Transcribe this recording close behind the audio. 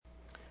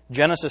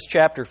Genesis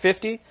chapter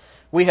 50.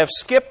 We have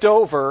skipped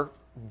over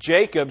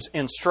Jacob's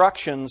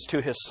instructions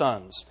to his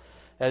sons.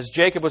 As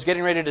Jacob was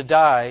getting ready to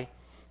die,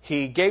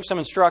 he gave some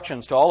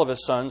instructions to all of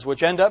his sons,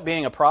 which end up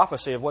being a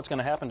prophecy of what's going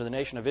to happen to the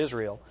nation of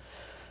Israel.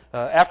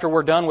 After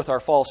we're done with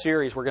our fall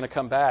series, we're going to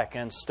come back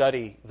and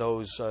study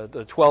those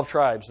the 12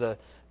 tribes.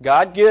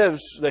 God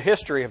gives the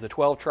history of the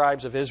 12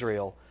 tribes of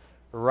Israel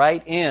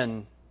right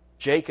in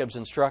Jacob's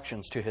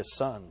instructions to his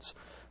sons.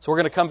 So we're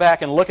going to come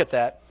back and look at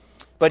that.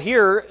 But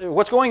here,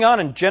 what's going on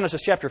in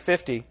Genesis chapter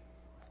 50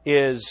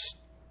 is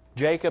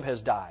Jacob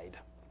has died.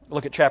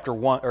 Look at chapter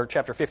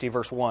 50,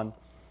 verse 1.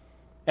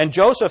 And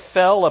Joseph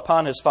fell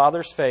upon his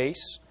father's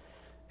face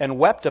and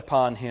wept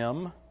upon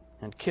him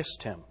and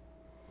kissed him.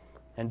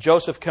 And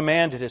Joseph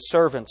commanded his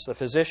servants, the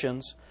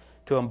physicians,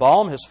 to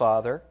embalm his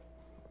father.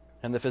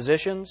 And the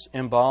physicians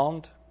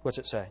embalmed, what's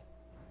it say?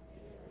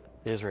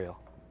 Israel.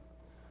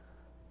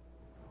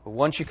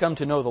 Once you come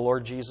to know the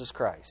Lord Jesus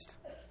Christ,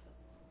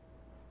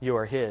 you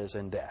are His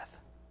in death.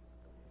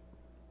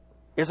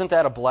 Isn't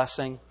that a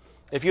blessing?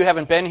 If you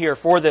haven't been here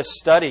for this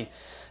study,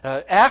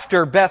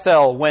 after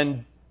Bethel,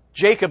 when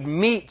Jacob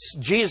meets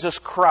Jesus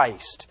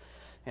Christ,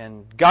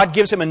 and God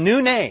gives him a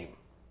new name,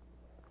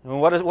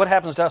 what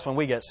happens to us when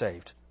we get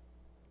saved?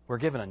 We're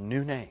given a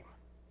new name.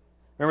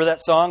 Remember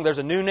that song, there's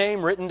a new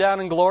name written down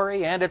in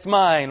glory, and it's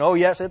mine. Oh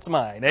yes, it's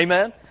mine.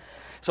 Amen?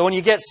 So when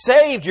you get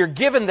saved, you're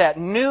given that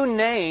new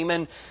name,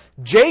 and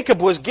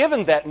Jacob was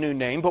given that new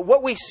name. But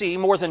what we see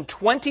more than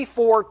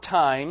 24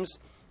 times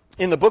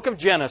in the book of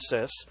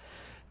Genesis,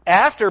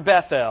 after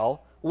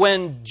Bethel,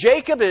 when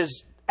Jacob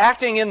is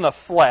acting in the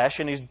flesh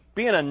and he's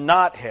being a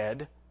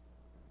knothead,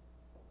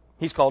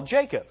 he's called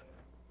Jacob.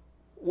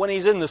 When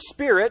he's in the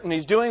Spirit and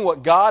he's doing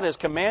what God has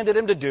commanded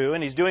him to do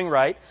and he's doing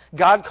right,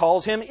 God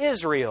calls him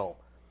Israel.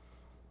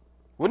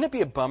 Wouldn't it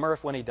be a bummer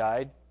if when he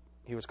died,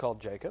 he was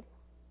called Jacob?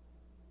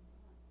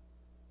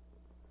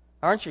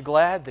 Aren't you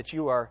glad that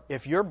you are,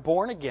 if you're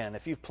born again,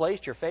 if you've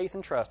placed your faith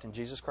and trust in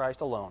Jesus Christ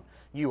alone,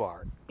 you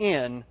are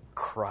in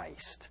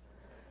Christ?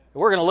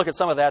 We're going to look at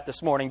some of that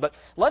this morning, but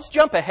let's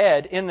jump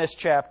ahead in this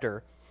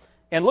chapter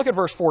and look at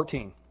verse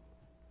 14.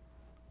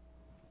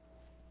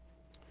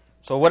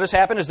 So what has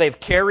happened is they've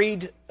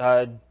carried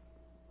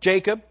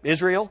Jacob,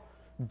 Israel,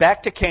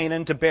 back to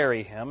Canaan to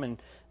bury him,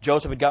 and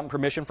Joseph had gotten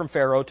permission from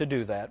Pharaoh to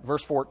do that.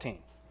 Verse 14.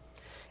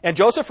 And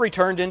Joseph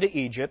returned into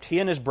Egypt, he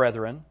and his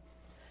brethren,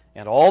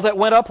 and all that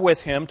went up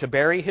with him to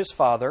bury his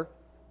father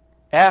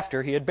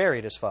after he had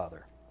buried his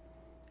father.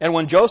 And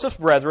when Joseph's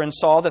brethren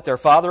saw that their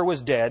father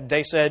was dead,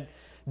 they said,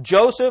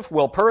 Joseph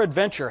will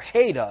peradventure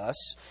hate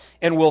us,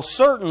 and will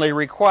certainly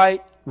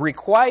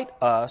requite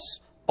us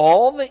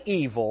all the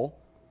evil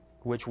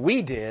which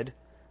we did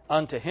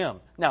unto him.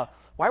 Now,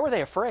 why were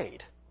they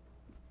afraid?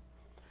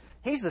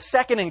 He's the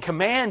second in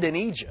command in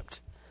Egypt.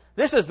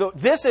 This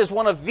is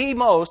one of the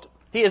most,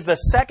 he is the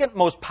second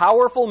most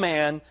powerful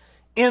man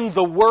in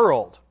the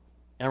world.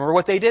 And remember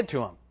what they did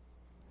to him?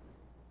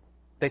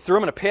 They threw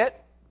him in a pit.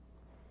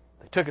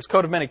 They took his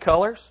coat of many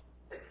colors.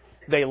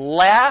 They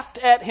laughed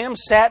at him,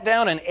 sat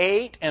down and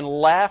ate and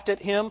laughed at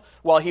him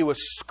while he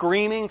was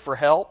screaming for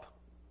help.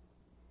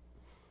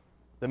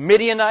 The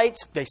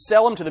Midianites, they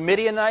sell him to the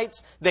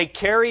Midianites. They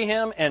carry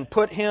him and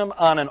put him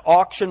on an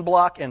auction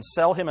block and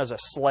sell him as a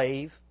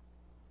slave.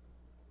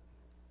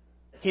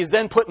 He's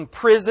then put in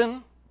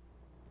prison.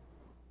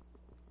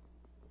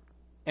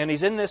 And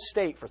he's in this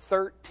state for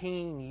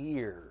 13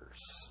 years.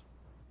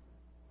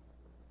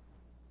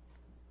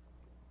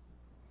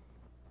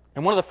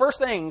 And one of the first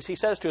things he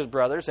says to his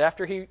brothers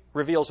after he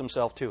reveals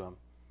himself to them,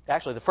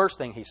 actually the first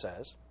thing he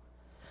says,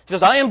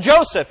 I am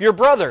Joseph, your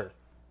brother.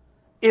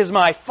 Is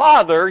my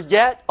father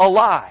yet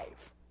alive?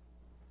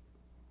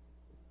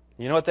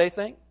 You know what they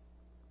think?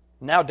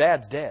 Now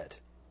Dad's dead.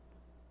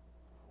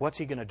 What's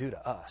he going to do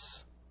to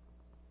us?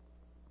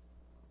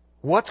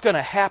 What's going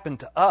to happen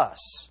to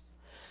us?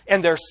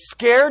 And they're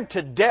scared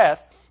to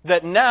death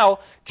that now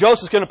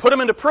Joseph's going to put them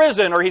into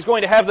prison, or he's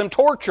going to have them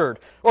tortured,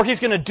 or he's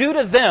going to do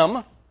to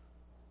them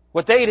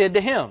what they did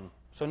to him.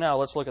 So now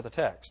let's look at the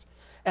text.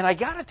 And I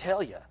got to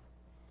tell you,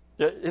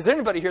 is there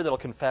anybody here that will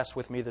confess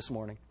with me this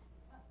morning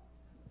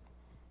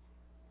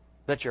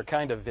that you're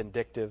kind of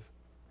vindictive?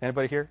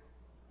 Anybody here?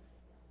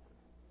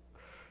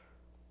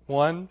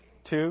 1,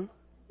 2,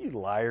 you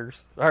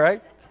liars. All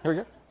right, here we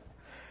go.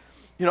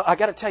 You know, I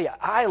got to tell you,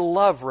 I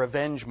love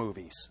revenge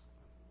movies.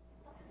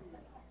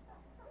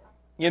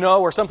 You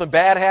know, where something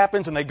bad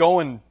happens and they go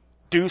and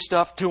do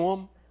stuff to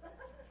them.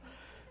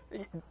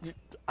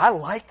 I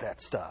like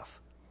that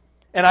stuff.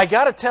 And I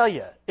got to tell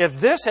you, if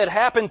this had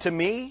happened to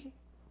me,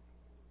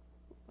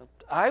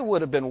 I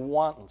would have been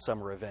wanting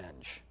some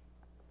revenge.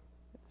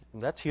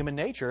 And that's human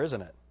nature,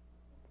 isn't it?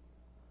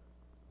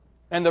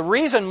 And the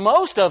reason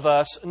most of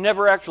us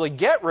never actually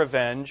get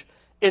revenge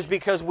is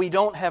because we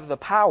don't have the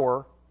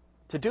power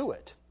to do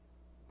it.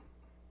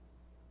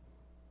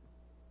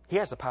 He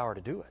has the power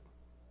to do it.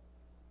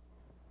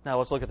 Now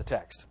let's look at the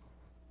text.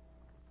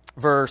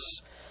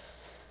 Verse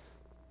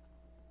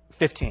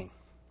 15.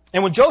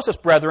 And when Joseph's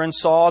brethren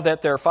saw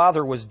that their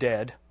father was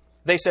dead,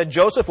 They said,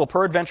 Joseph will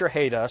peradventure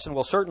hate us, and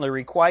will certainly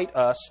requite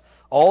us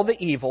all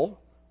the evil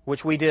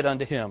which we did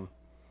unto him.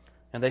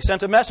 And they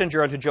sent a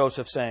messenger unto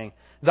Joseph, saying,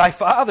 Thy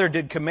father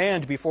did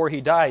command before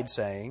he died,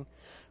 saying,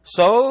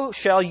 So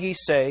shall ye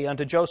say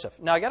unto Joseph.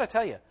 Now, I got to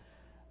tell you,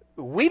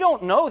 we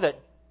don't know that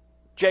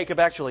Jacob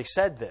actually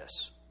said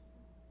this.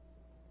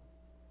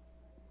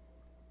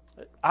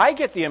 I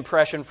get the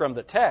impression from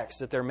the text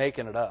that they're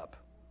making it up.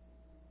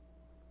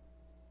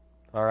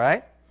 All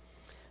right?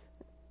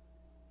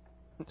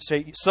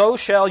 So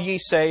shall ye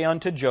say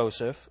unto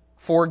Joseph,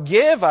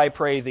 Forgive, I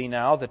pray thee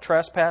now, the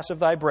trespass of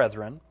thy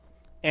brethren,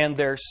 and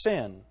their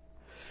sin.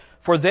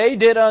 For they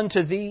did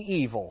unto thee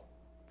evil.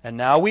 And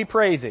now we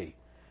pray thee,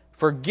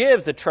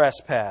 forgive the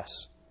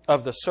trespass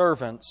of the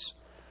servants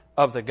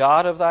of the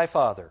God of thy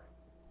father.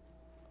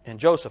 And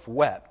Joseph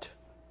wept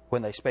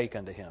when they spake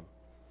unto him.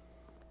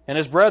 And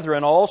his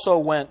brethren also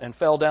went and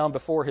fell down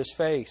before his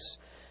face.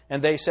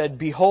 And they said,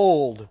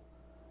 Behold,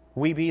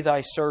 we be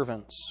thy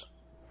servants.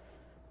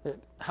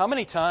 How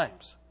many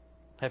times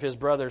have his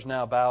brothers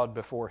now bowed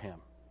before him?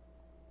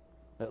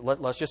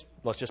 Let's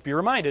just be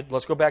reminded.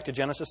 Let's go back to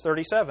Genesis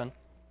 37.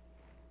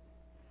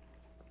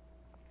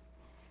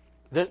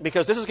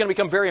 Because this is going to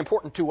become very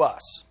important to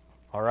us.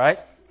 All right?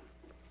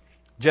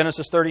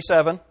 Genesis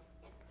 37.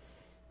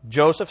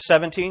 Joseph,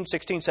 16,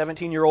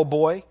 17-year-old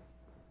boy.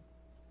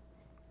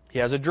 He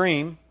has a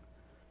dream.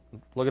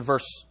 Look at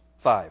verse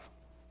 5.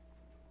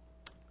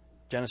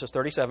 Genesis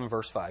 37,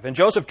 verse 5. And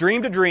Joseph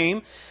dreamed a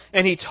dream,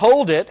 and he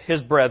told it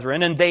his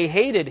brethren, and they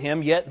hated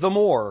him yet the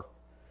more.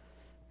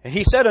 And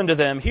he said unto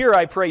them, Hear,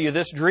 I pray you,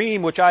 this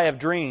dream which I have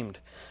dreamed.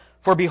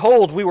 For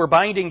behold, we were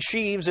binding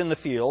sheaves in the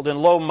field, and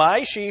lo,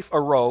 my sheaf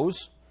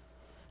arose,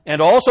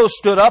 and also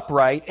stood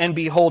upright, and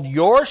behold,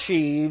 your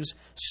sheaves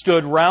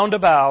stood round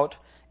about,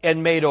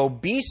 and made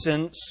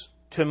obeisance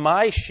to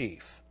my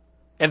sheaf.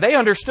 And they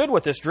understood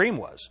what this dream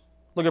was.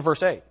 Look at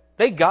verse 8.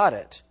 They got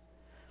it.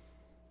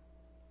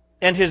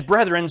 And his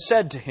brethren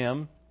said to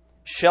him,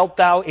 Shalt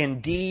thou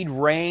indeed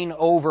reign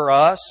over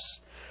us?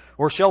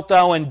 Or shalt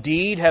thou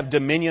indeed have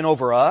dominion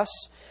over us?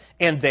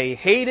 And they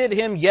hated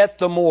him yet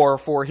the more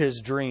for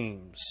his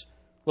dreams.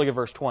 Look at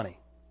verse 20.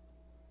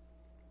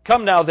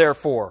 Come now,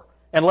 therefore,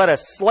 and let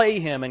us slay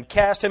him, and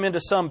cast him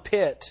into some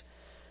pit.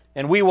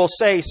 And we will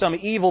say, Some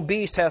evil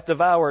beast hath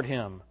devoured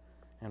him.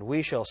 And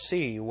we shall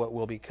see what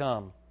will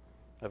become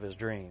of his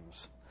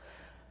dreams.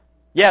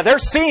 Yeah, they're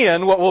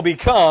seeing what will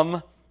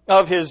become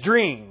of his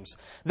dreams.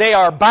 They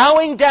are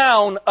bowing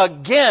down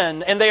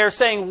again, and they are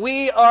saying,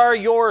 We are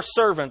your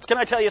servants. Can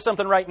I tell you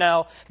something right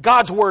now?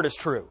 God's word is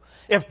true.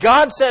 If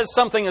God says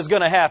something is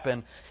going to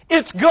happen,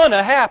 it's going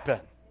to happen.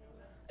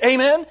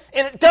 Amen?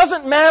 And it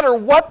doesn't matter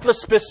what the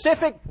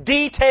specific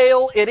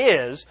detail it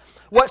is,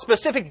 what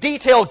specific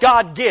detail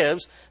God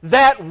gives,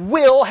 that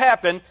will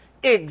happen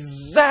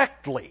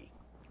exactly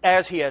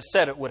as He has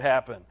said it would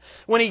happen.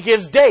 When He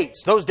gives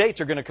dates, those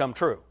dates are going to come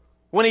true.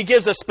 When He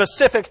gives a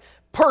specific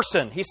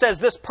person, He says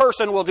this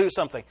person will do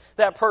something.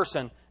 That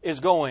person is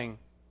going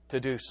to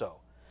do so.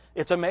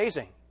 It's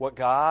amazing what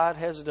God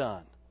has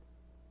done.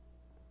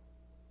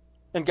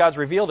 And God's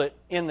revealed it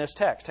in this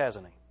text,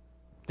 hasn't He?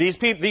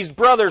 These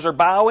brothers are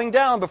bowing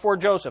down before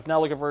Joseph.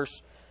 Now look at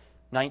verse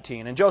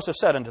 19. And Joseph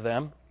said unto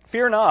them,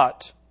 Fear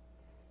not,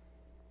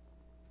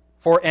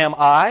 for am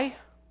I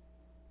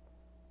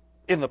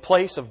in the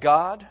place of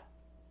God?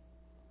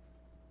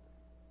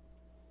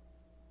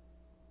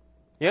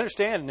 You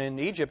understand, in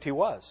Egypt he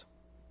was.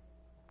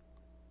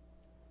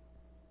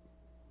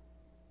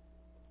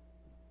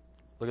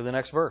 Look at the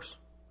next verse.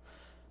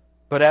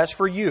 But as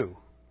for you...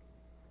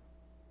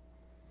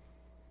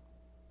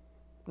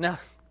 Now,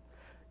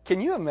 can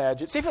you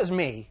imagine? See, if it was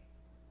me,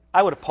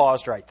 I would have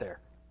paused right there.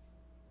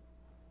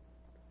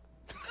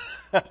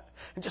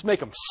 And just make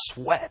them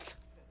sweat.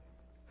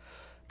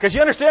 Because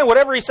you understand,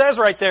 whatever he says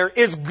right there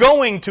is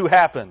going to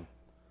happen.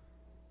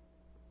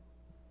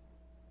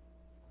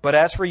 But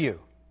as for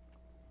you,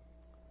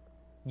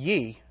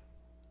 ye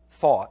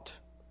thought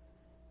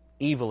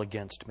evil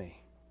against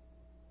me,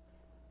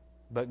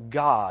 but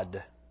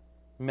God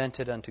meant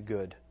it unto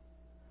good,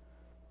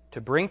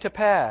 to bring to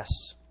pass,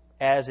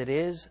 as it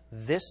is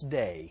this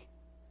day,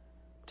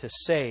 to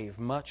save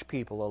much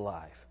people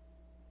alive.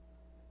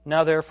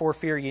 Now therefore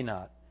fear ye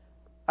not.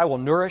 I will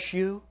nourish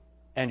you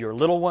and your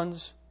little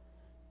ones,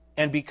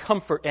 and he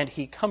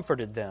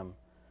comforted them,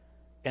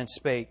 and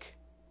spake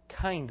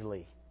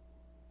kindly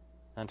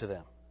unto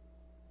them.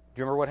 Do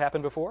you remember what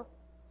happened before?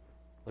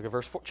 Look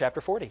at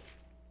chapter 40.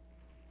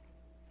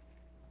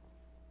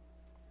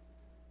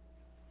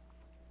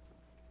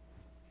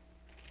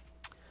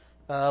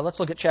 Let's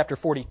look at chapter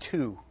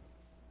 42.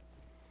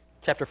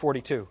 Chapter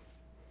 42.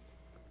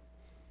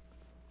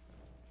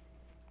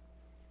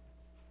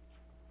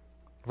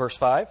 Verse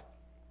 5.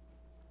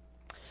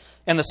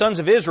 And the sons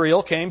of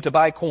Israel came to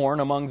buy corn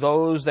among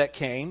those that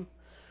came,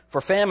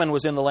 for famine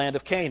was in the land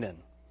of Canaan.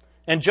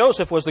 And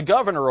Joseph was the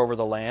governor over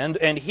the land,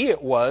 and he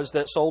it was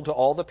that sold to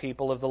all the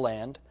people of the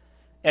land.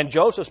 And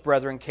Joseph's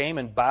brethren came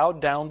and bowed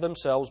down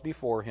themselves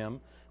before him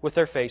with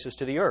their faces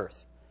to the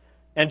earth.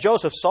 And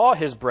Joseph saw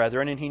his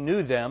brethren, and he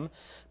knew them,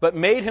 but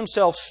made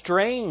himself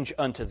strange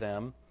unto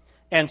them,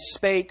 and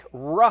spake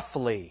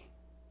roughly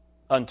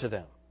unto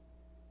them.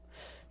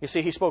 You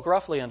see, he spoke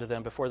roughly unto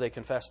them before they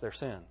confessed their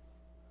sin.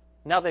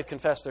 Now they've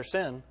confessed their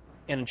sin,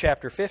 and in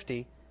chapter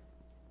 50,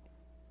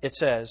 it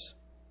says,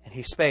 and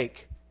he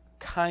spake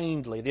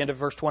kindly, the end of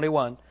verse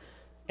 21,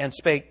 and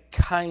spake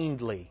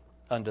kindly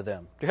unto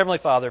them. Dear Heavenly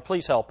Father,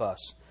 please help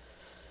us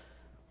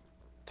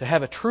to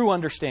have a true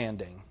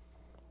understanding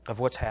of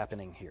what's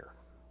happening here.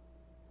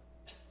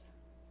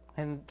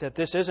 And that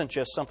this isn't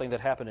just something that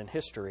happened in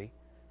history,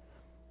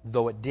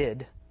 though it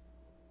did,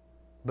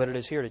 but it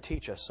is here to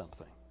teach us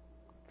something.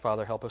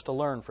 Father, help us to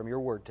learn from your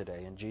word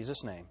today. In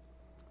Jesus' name,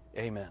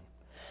 amen.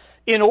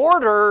 In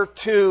order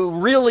to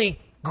really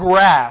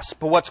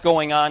grasp what's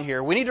going on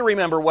here, we need to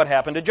remember what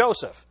happened to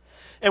Joseph.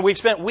 And we've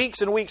spent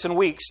weeks and weeks and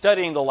weeks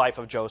studying the life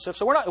of Joseph,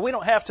 so we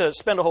don't have to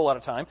spend a whole lot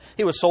of time.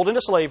 He was sold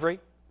into slavery.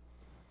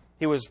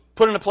 He was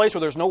put in a place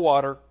where there's no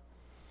water.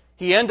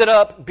 He ended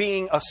up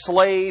being a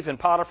slave in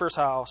Potiphar's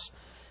house.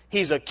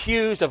 He's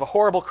accused of a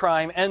horrible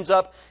crime, ends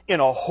up in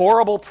a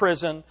horrible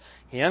prison.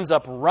 He ends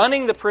up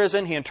running the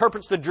prison. He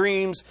interprets the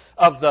dreams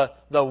of the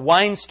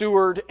wine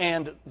steward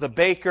and the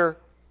baker.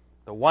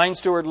 The wine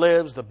steward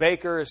lives, the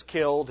baker is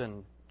killed,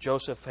 and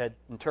Joseph had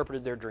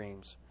interpreted their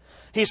dreams.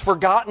 He's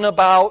forgotten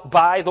about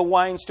by the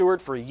wine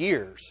steward for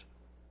years,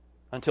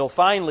 until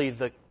finally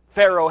the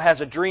Pharaoh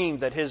has a dream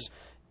that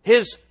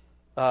his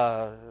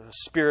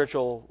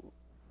spiritual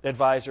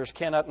advisors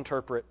cannot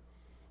interpret.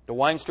 The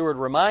wine steward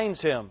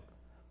reminds him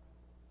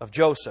of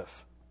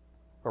Joseph,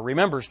 or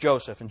remembers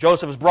Joseph. And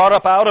Joseph is brought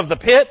up out of the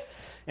pit,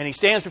 and he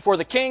stands before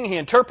the king. He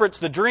interprets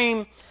the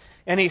dream,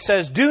 and he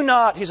says,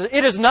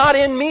 it is not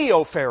in me,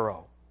 O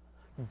Pharaoh.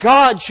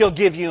 God shall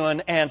give you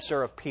an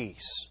answer of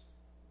peace.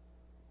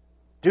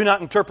 Do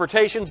not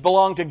interpretations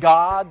belong to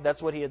God?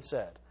 That's what he had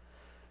said.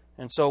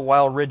 And so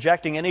while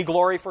rejecting any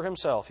glory for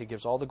himself, he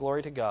gives all the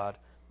glory to God.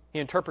 He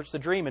interprets the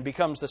dream and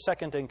becomes the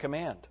second in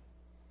command.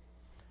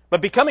 But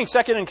becoming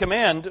second in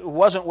command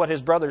wasn't what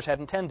his brothers had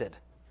intended.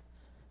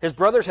 His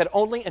brothers had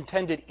only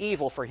intended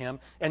evil for him,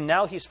 and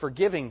now he's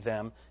forgiving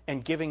them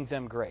and giving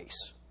them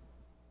grace.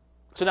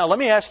 So now let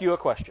me ask you a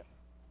question.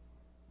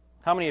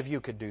 How many of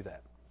you could do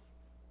that?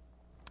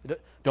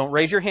 Don't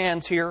raise your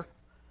hands here.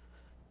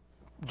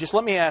 Just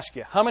let me ask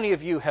you, how many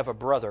of you have a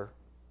brother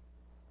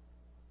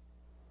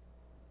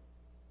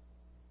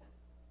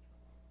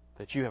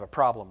that you have a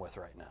problem with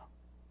right now?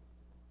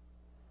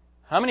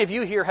 How many of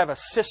you here have a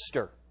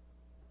sister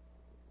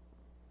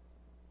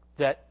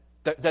that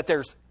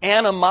there's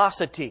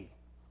animosity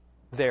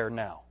there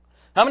now?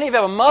 How many of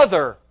you have a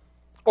mother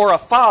or a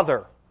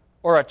father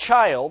or a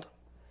child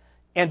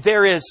and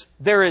there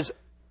is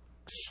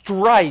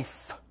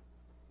strife,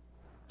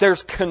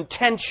 there's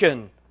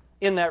contention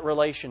in that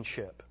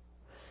relationship?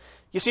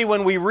 You see,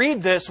 when we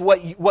read this,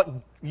 what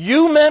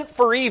you meant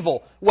for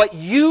evil, what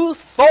you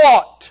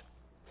thought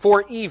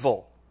for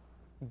evil,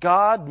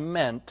 God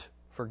meant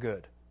for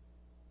good.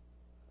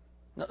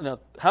 No,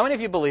 how many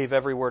of you believe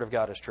every word of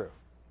God is true?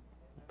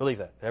 Believe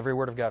that. Every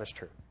word of God is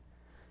true.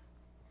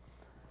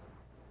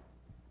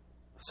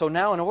 So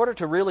now, in order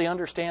to really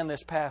understand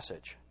this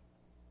passage,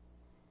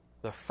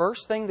 the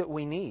first thing that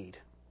we need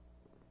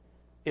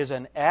is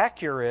an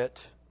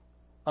accurate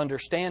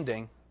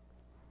understanding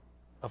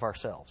of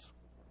ourselves.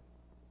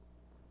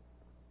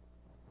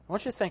 I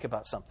want you to think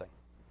about something.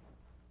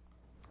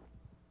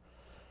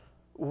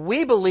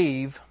 We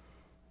believe,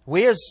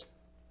 we as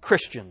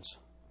Christians,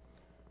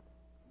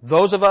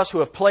 those of us who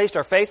have placed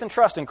our faith and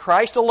trust in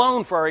Christ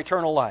alone for our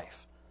eternal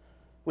life,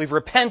 we've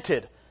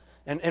repented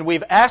and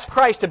we've asked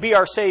Christ to be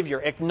our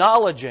Savior,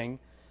 acknowledging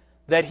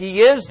that He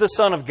is the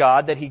Son of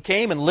God, that He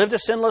came and lived a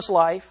sinless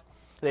life,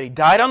 that He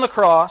died on the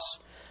cross,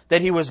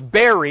 that He was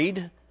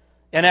buried,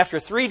 and after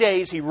 3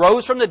 days He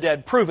rose from the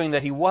dead, proving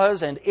that He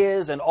was and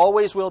is and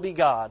always will be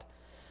God,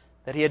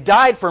 that He had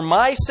died for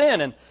my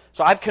sin, and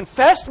so I've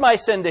confessed my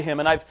sin to Him,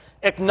 and I've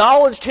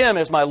acknowledged Him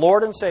as my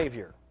Lord and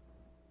Savior.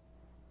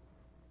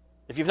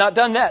 If you've not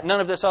done that, none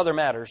of this other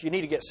matters. You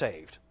need to get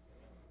saved.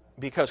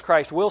 Because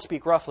Christ will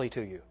speak roughly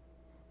to you,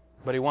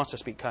 but He wants to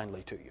speak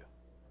kindly to you.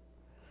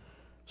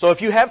 So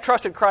if you have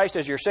trusted Christ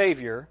as your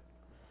Savior,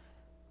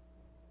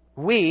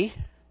 we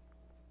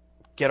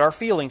get our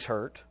feelings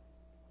hurt,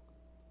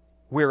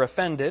 we're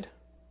offended,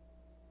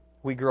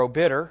 we grow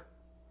bitter,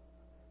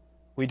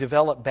 we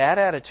develop bad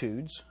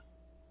attitudes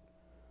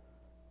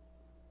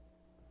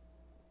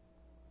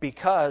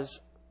because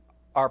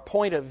our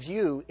point of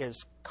view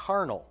is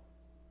carnal.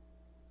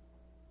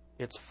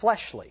 It's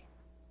fleshly.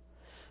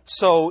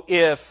 So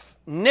if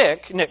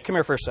Nick, come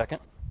here for a second.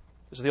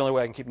 This is the only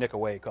way I can keep Nick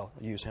awake. I'll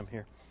use him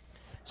here.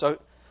 So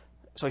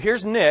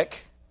here's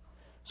Nick.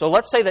 So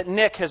let's say that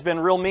Nick has been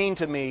real mean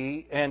to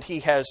me and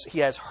he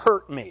has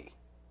hurt me.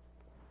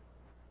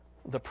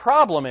 The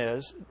problem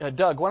is,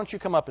 Doug, why don't you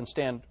come up and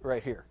stand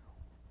right here?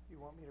 You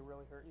want me to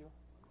really hurt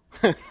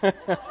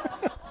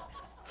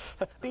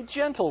you? Be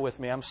gentle with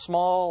me. I'm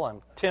small.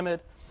 I'm timid.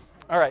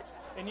 All right.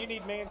 And you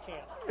need man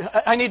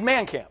camp. I need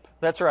man camp.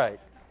 That's right.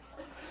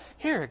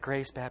 Here at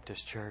Grace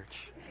Baptist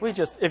Church,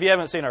 if you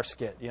haven't seen our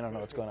skit, you don't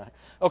know what's going on.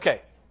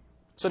 Okay,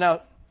 so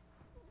now,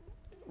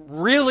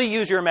 really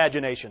use your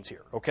imaginations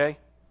here, okay?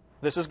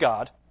 This is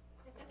God.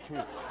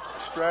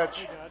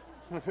 Stretch.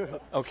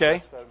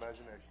 Okay? That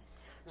imagination.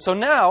 So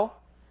now,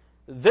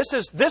 this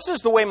is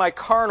the way my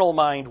carnal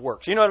mind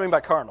works. You know what I mean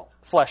by carnal?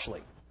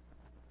 Fleshly.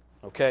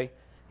 Okay?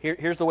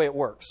 Here's the way it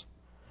works.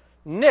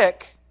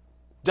 Nick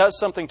does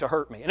something to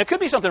hurt me. And it could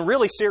be something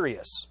really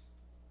serious.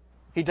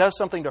 He does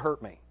something to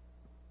hurt me.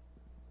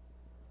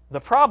 The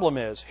problem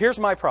is, here's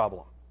my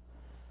problem.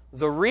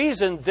 The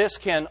reason this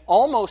can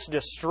almost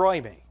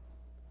destroy me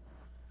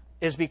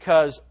is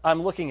because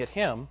I'm looking at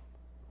him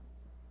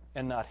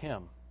and not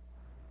him.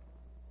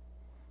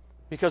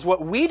 Because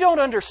what we don't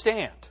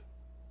understand,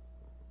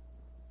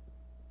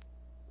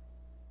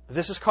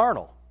 this is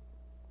carnal.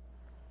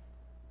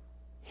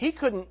 He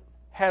couldn't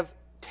have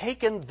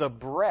taken the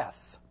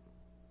breath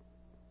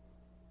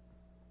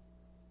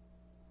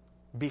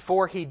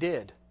before he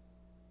did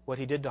what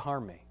he did to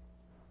harm me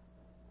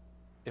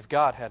if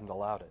God hadn't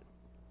allowed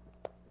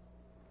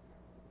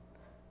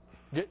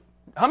it.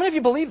 How many of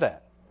you believe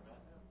that?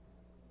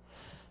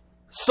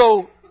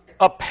 So,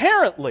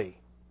 apparently,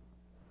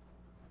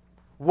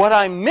 what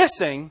I'm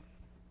missing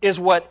is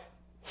what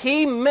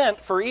he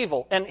meant for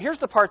evil. And here's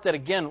the part that,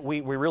 again,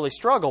 we really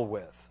struggle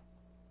with.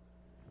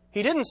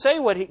 He didn't say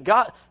what he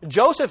got.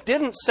 Joseph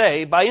didn't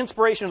say, by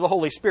inspiration of the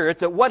Holy Spirit,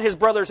 that what his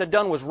brothers had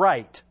done was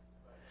right.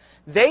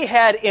 They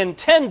had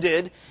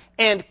intended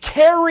and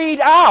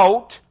carried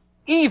out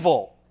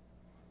evil.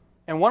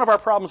 And one of our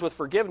problems with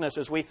forgiveness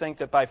is we think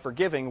that by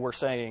forgiving, we're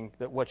saying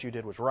that what you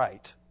did was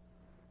right.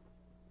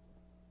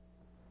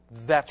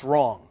 That's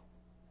wrong.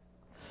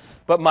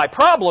 But my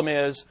problem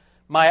is,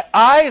 my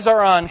eyes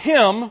are on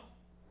him,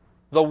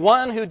 the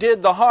one who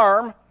did the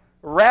harm,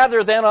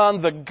 rather than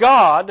on the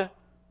God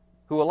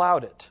who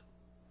allowed it.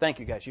 Thank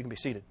you, guys. You can be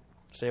seated.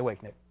 Stay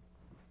awake, Nick.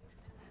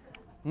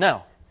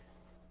 Now,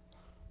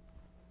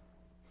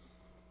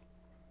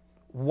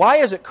 why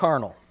is it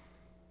carnal?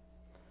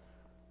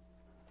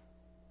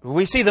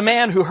 We see the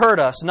man who hurt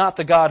us, not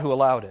the God who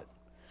allowed it.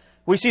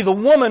 We see the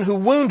woman who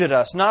wounded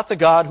us, not the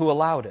God who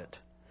allowed it.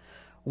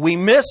 We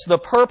miss the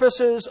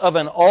purposes of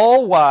an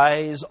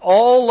all-wise,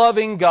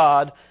 all-loving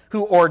God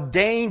who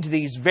ordained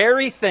these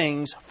very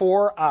things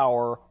for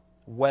our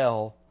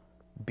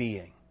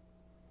well-being.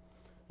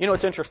 You know,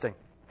 it's interesting.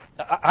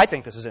 I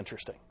think this is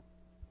interesting.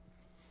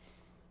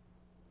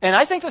 And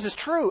I think this is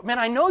true. Man,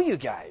 I know you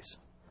guys.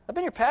 I've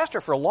been your pastor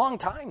for a long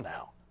time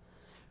now.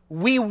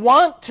 We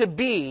want to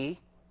be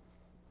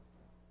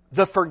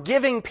the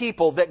forgiving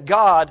people that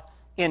God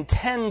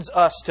intends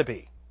us to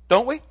be,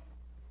 don't we?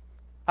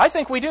 I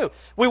think we do.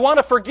 We want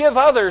to forgive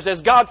others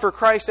as God for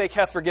Christ's sake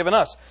hath forgiven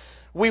us.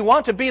 We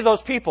want to be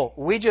those people.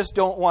 We just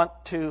don't want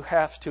to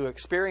have to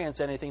experience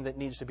anything that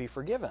needs to be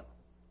forgiven.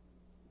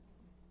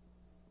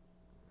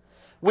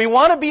 We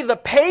want to be the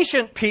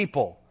patient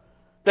people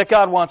that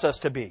God wants us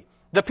to be.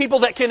 The people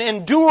that can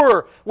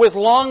endure with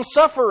long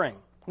suffering.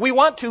 We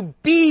want to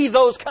be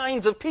those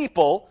kinds of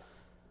people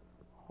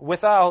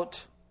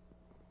without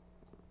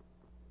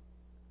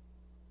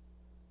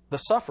the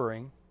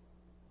suffering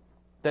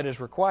that is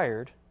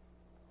required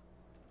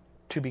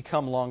to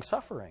become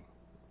long-suffering.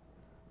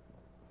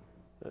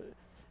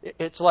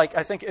 It's like,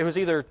 I think it was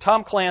either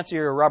Tom Clancy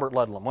or Robert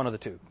Ludlum, one of the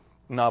two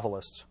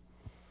novelists.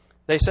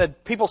 They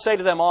said, people say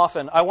to them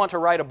often, I want to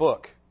write a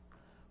book,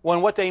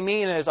 when what they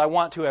mean is, I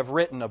want to have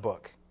written a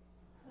book.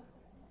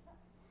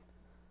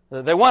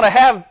 They want to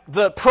have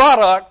the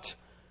product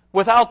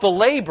without the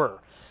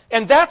labor.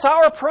 And that's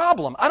our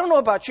problem. I don't know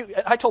about you.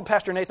 I told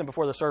Pastor Nathan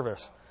before the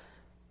service,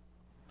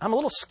 I'm a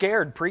little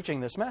scared preaching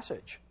this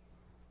message.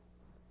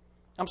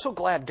 I'm so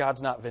glad God's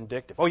not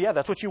vindictive. Oh yeah,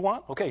 that's what you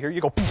want? Okay, here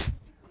you go.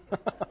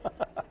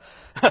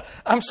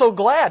 I'm so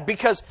glad,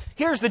 because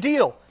here's the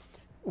deal.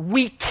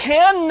 We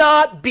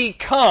cannot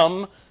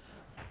become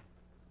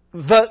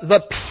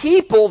the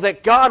people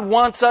that God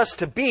wants us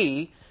to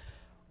be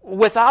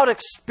without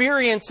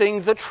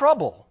experiencing the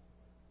trouble.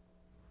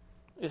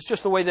 It's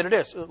just the way that it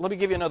is. Let me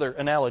give you another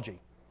analogy.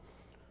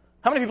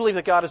 How many of you believe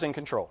that God is in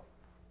control?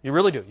 You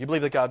really do. You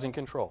believe that God's in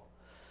control.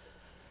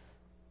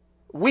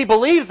 We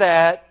believe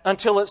that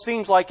until it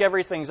seems like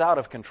everything's out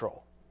of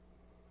control.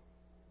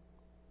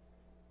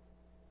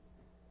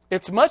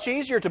 It's much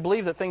easier to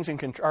believe that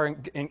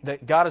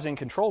that God is in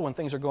control when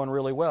things are going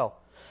really well.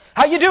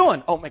 How you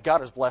doing? Oh, my God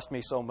has blessed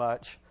me so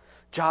much.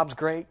 Job's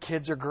great.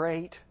 Kids are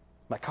great.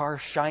 My car's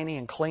shiny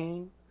and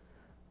clean.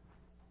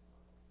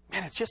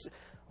 Man, it's just,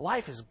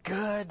 life is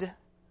good.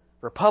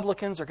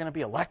 Republicans are going to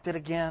be elected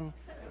again.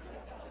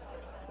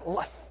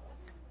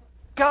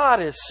 God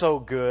is so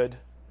good.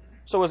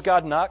 So was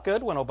God not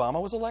good when Obama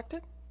was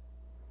elected?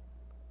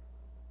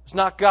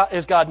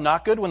 Is God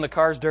not good when the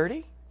car's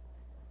dirty?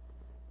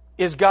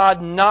 Is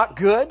God not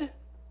good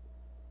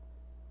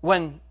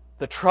when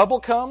the trouble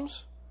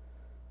comes?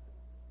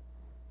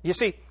 You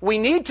see, we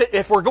need to,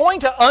 if we're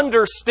going to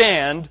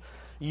understand,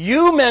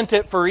 you meant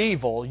it for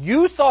evil,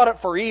 you thought it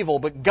for evil,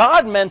 but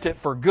God meant it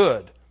for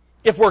good.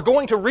 If we're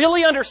going to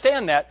really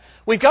understand that,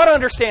 we've got to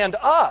understand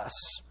us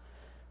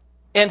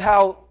and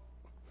how...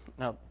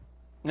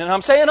 Now,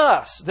 I'm saying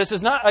us. This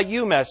is not a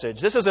you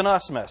message. This is an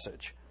us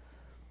message.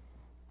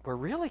 We're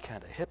really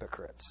kind of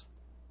hypocrites.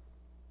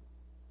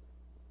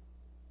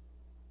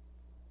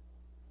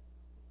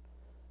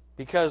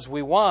 Because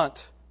we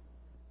want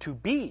to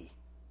be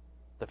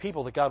the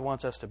people that God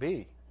wants us to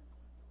be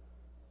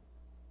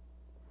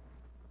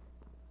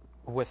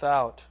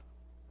without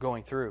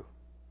going through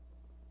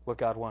what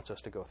God wants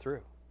us to go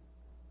through.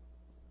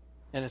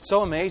 And it's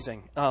so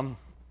amazing. Let me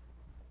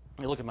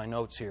look at my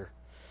notes here.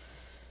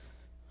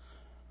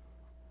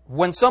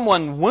 When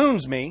someone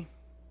wounds me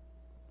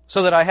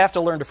so that I have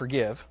to learn to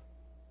forgive,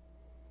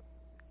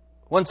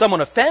 when someone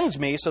offends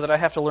me so that I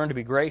have to learn to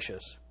be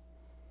gracious,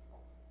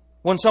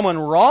 when someone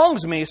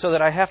wrongs me so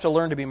that I have to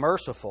learn to be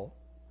merciful,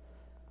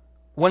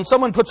 when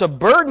someone puts a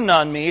burden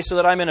on me so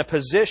that I'm in a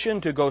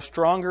position to go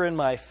stronger in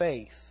my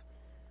faith,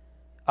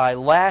 I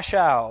lash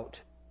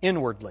out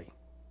inwardly,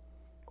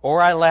 or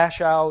I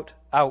lash out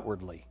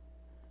outwardly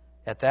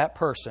at that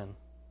person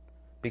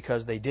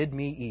because they did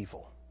me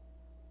evil.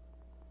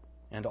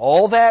 And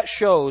all that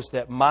shows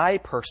that my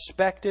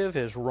perspective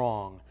is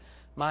wrong.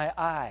 My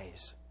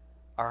eyes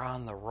are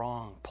on the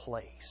wrong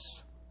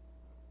place.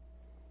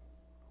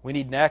 We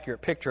need an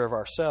accurate picture of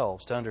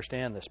ourselves to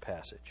understand this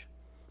passage.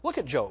 Look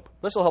at Job.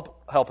 This will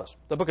help us.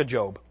 The book of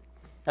Job.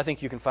 I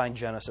think you can find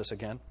Genesis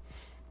again.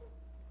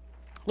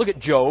 Look at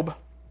Job.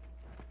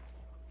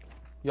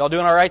 Y'all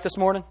doing all right this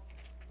morning?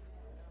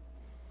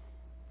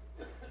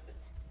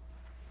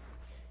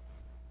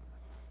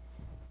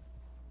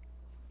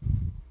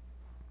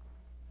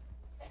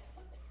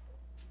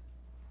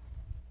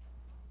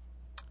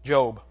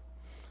 Job.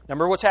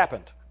 Remember what's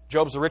happened.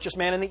 Job's the richest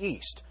man in the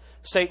East.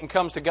 Satan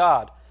comes to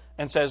God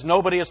and says,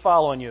 nobody is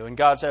following you. And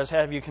God says,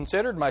 have you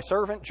considered my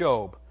servant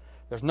Job?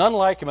 There's none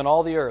like him in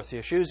all the earth. He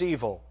eschews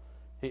evil.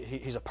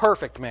 He's a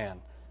perfect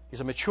man. He's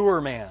a mature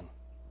man.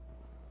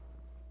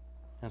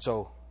 And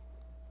so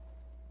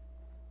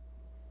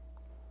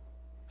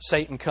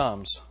Satan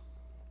comes.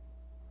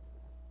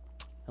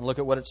 And look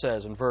at what it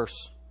says in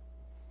verse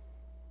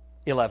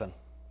 11.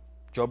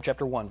 Job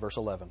chapter 1, verse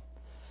 11.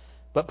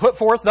 But put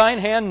forth thine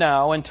hand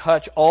now, and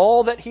touch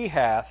all that he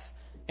hath,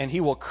 and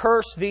he will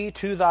curse thee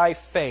to thy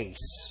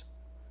face.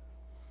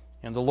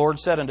 And the Lord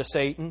said unto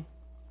Satan,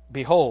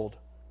 Behold,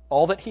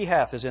 all that he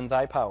hath is in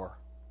thy power.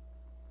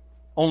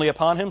 Only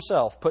upon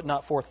himself put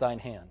not forth thine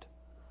hand.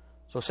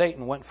 So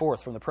Satan went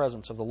forth from the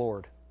presence of the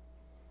Lord.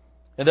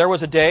 And there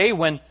was a day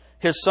when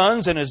his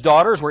sons and his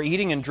daughters were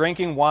eating and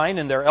drinking wine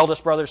in their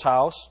eldest brother's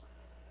house.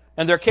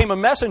 And there came a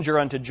messenger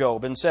unto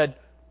Job, and said,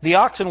 The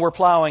oxen were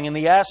plowing, and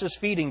the asses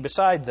feeding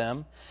beside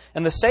them,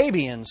 and the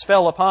Sabeans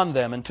fell upon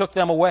them, and took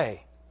them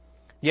away.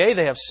 Yea,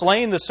 they have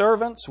slain the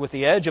servants with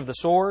the edge of the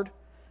sword,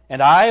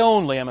 and I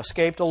only am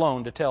escaped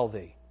alone to tell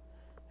thee.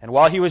 And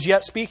while he was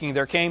yet speaking,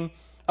 there came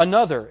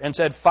another, and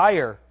said,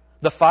 Fire,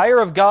 the fire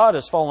of God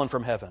is fallen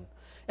from heaven,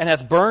 and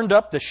hath burned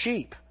up the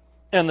sheep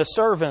and the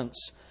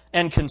servants,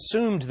 and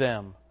consumed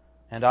them,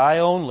 and I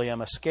only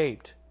am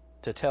escaped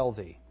to tell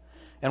thee.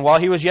 And while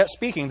he was yet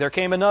speaking, there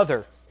came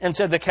another, and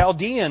said, The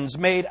Chaldeans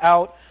made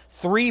out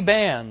 3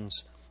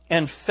 bands,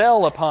 and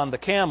fell upon the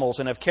camels,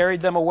 and have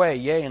carried them away,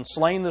 yea, and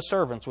slain the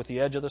servants with the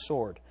edge of the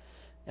sword.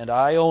 And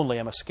I only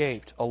am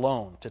escaped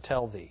alone to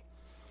tell thee.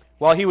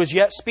 While he was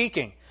yet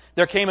speaking,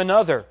 there came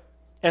another,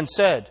 and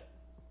said,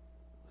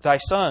 Thy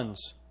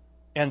sons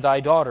and thy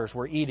daughters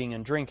were eating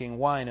and drinking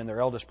wine in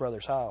their eldest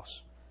brother's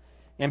house.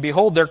 And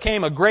behold, there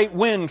came a great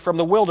wind from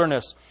the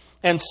wilderness,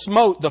 and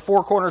smote the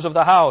 4 corners of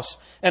the house,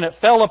 and it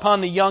fell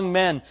upon the young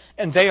men,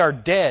 and they are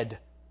dead.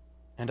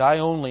 And I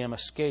only am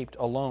escaped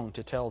alone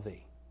to tell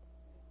thee.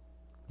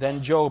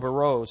 Then Job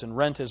arose and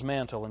rent his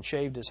mantle and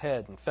shaved his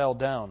head and fell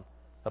down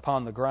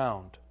upon the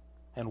ground.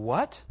 And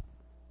what?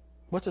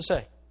 What's it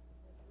say?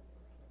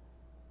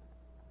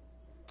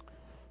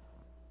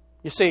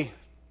 You see,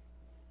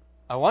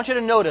 I want you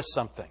to notice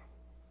something.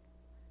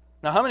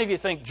 Now, how many of you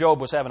think Job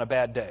was having a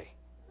bad day?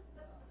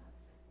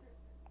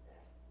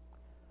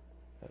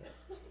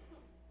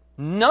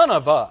 None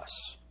of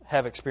us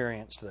have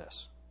experienced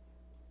this.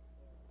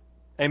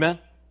 Amen?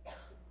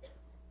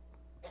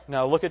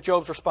 Now look at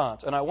Job's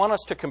response. And I want us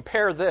to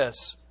compare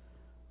this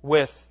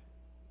with,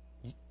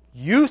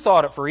 you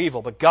thought it for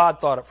evil, but God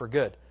thought it for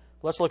good.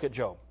 Let's look at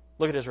Job.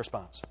 Look at his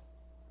response.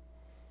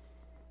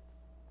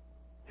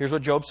 Here's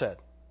what Job said.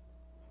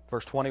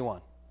 Verse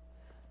 21.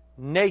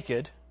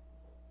 Naked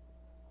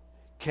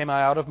came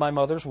I out of my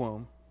mother's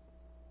womb,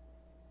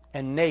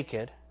 and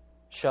naked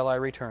shall I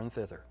return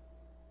thither.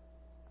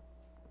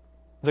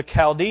 The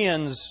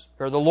Chaldeans,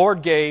 or the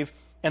Lord gave,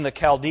 and the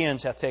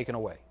Chaldeans hath taken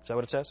away. Is that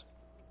what it says?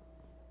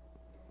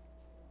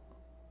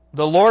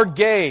 The Lord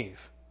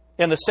gave,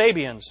 and the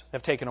Sabeans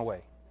have taken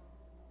away.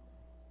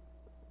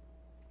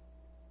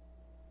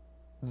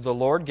 The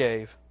Lord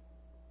gave,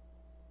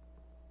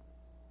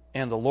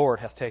 and the Lord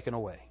hath taken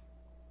away.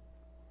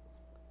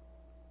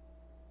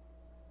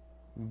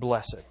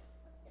 Blessed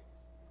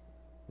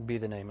be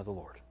the name of the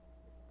Lord.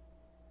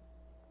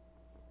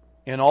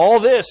 In all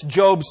this,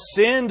 Job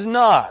sinned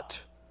not,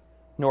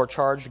 nor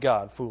charged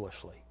God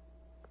foolishly.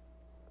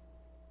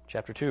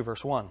 Chapter 2,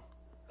 verse 1.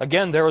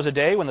 Again, there was a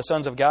day when the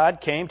sons of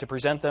God came to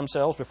present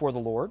themselves before the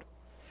Lord.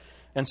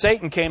 And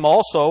Satan came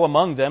also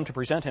among them to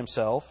present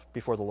himself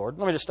before the Lord.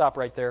 Let me just stop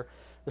right there.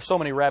 There's so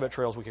many rabbit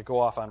trails we could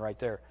go off on right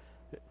there.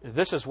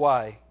 This is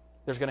why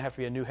there's going to have to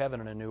be a new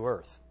heaven and a new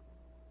earth.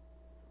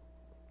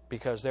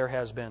 Because there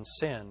has been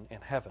sin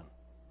in heaven.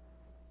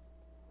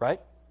 Right?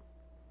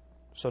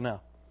 So now.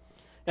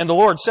 And the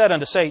Lord said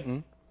unto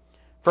Satan,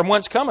 From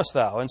whence comest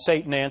thou? And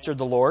Satan answered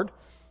the Lord,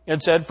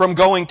 and said, From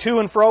going to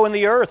and fro in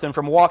the earth, and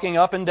from walking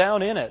up and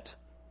down in it.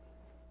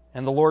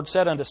 And the Lord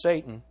said unto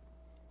Satan,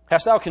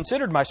 Hast thou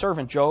considered my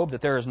servant Job,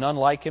 that there is none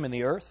like him in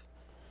the earth?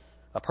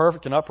 A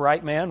perfect and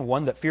upright man,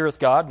 one that feareth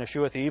God and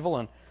escheweth evil,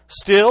 and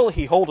still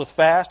he holdeth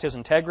fast his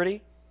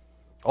integrity,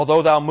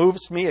 although thou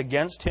movest me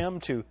against him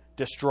to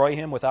destroy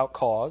him without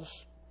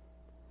cause.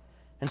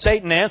 And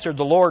Satan answered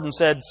the Lord and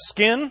said,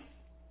 Skin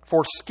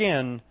for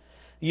skin,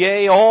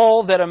 yea,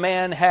 all that a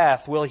man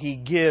hath will he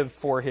give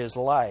for his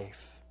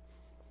life.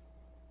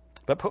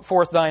 But put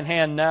forth thine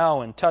hand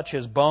now and touch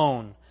his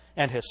bone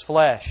and his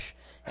flesh,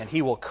 and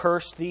he will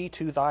curse thee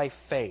to thy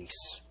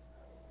face.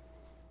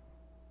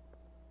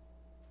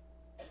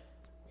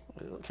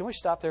 Can we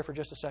stop there for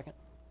just a second?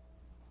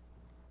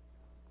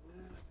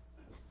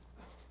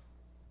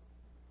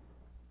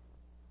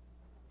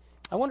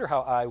 I wonder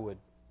how I would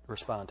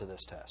respond to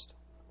this test.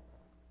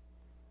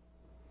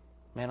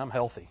 Man, I'm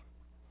healthy.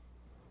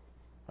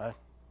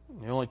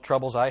 The only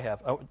troubles I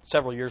have...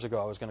 several years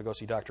ago, I was going to go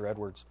see Dr.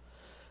 Edwards.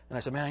 And I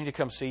said, man, I need to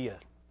come see you.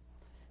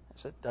 I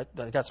said,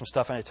 I got some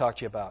stuff I need to talk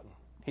to you about.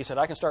 He said,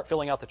 I can start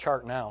filling out the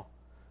chart now.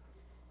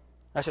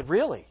 I said,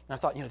 really? And I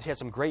thought, he had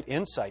some great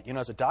insight.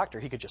 As a doctor,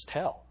 he could just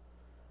tell.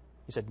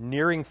 He said,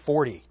 nearing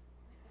 40.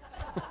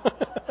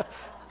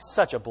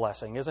 Such a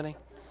blessing, isn't he?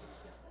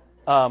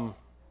 Those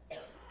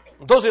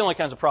are the only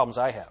kinds of problems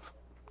I have.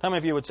 How many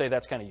of you would say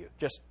that's kind of you?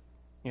 Just,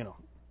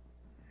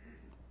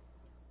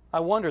 I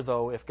wonder,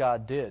 though, if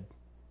God did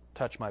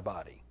touch my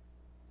body.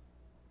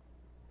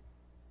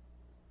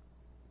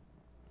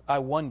 I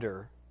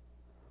wonder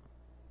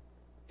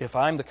if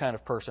I'm the kind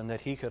of person that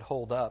he could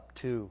hold up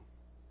to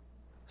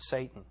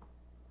Satan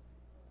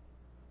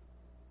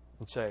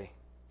and say,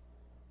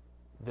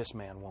 this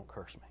man won't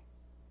curse me.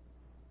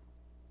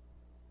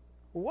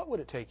 What would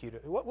it take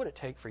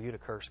for you to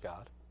curse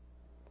God?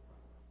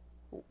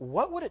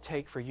 What would it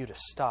take for you to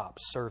stop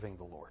serving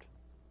the Lord?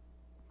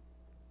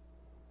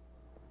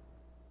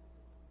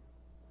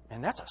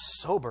 And that's a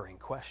sobering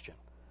question.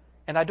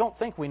 And I don't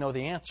think we know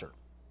the answer.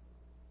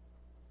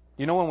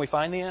 You know when we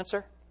find the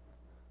answer?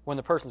 When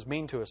the person's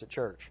mean to us at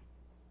church.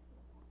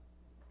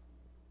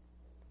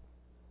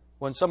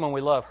 When someone we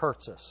love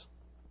hurts us,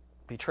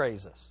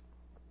 betrays us.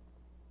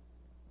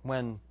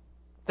 When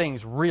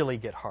things really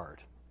get hard.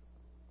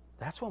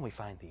 That's when we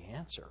find the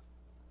answer.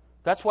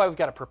 That's why we've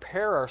got to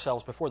prepare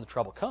ourselves before the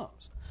trouble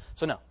comes.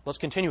 So now, let's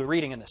continue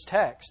reading in this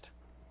text.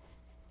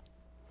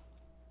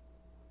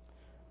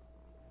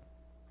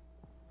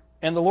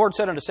 And the Lord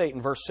said unto Satan,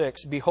 verse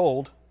 6,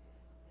 Behold,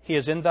 he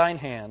is in thine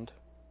hand,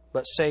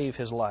 but save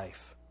his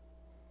life.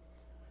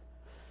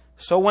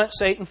 So went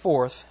Satan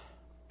forth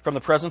from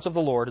the presence of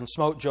the Lord, and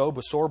smote Job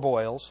with sore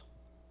boils,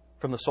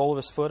 from the sole of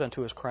his foot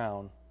unto his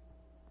crown.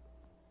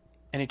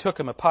 And he took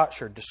him a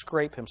potsherd to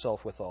scrape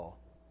himself withal.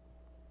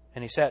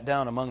 And he sat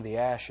down among the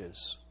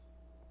ashes.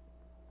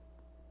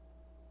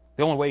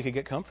 The only way he could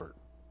get comfort.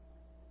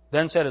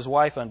 Then said his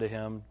wife unto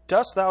him,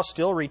 Dost thou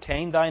still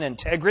retain thine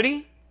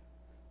integrity?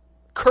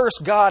 Curse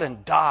God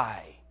and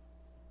die.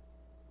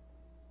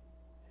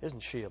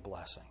 Isn't she a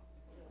blessing?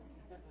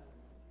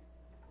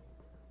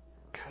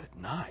 Good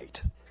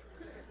night.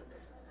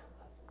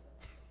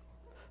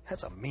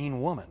 That's a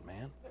mean woman,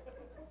 man.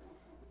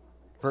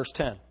 Verse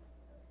 10.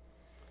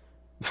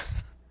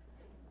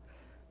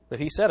 But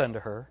he said unto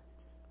her,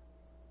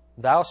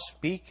 Thou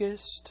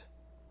speakest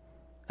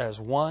as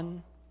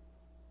one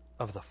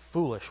of the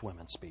foolish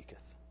women speaketh.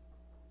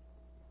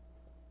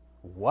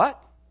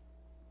 What?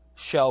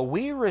 Shall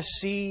we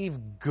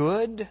receive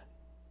good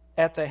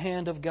at the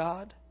hand of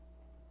God?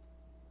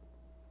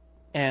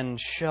 And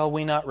shall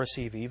we not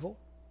receive evil?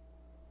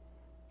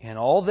 In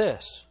all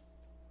this,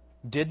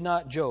 did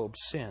not Job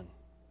sin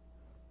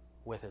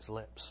with his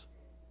lips?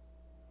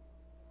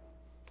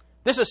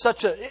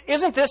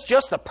 Isn't this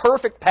just the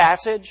perfect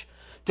passage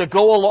to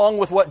go along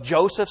with what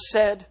Joseph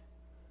said?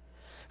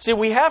 See,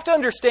 we have to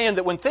understand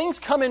that when things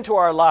come into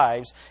our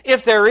lives,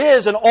 if there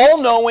is an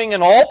all-knowing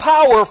and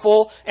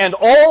all-powerful and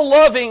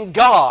all-loving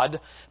God,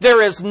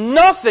 there is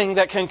nothing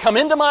that can come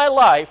into my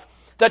life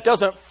that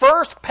doesn't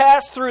first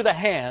pass through the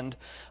hand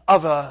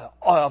of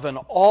an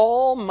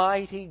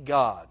almighty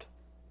God.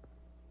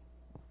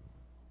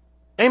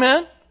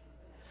 Amen?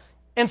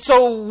 And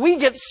so we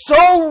get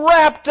so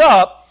wrapped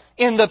up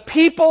in the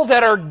people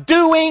that are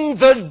doing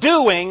the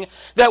doing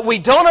that we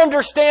don't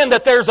understand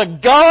that there's a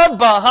God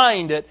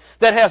behind it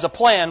that has a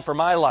plan for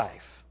my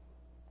life.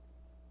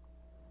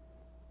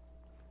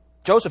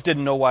 Joseph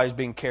didn't know why he was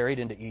being carried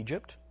into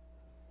Egypt.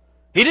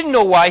 He didn't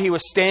know why he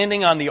was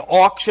standing on the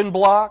auction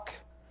block.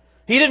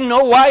 He didn't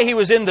know why he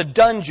was in the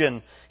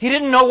dungeon. He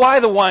didn't know why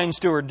the wine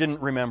steward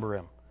didn't remember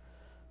him.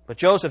 But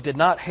Joseph did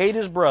not hate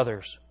his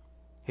brothers.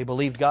 He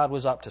believed God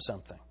was up to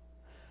something.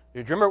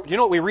 You know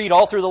what we read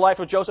all through the life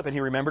of Joseph? And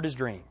he remembered his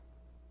dream.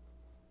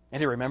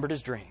 And he remembered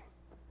his dream.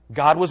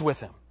 God was with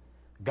him.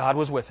 God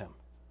was with him.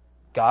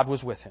 God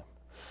was with him.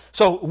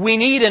 So we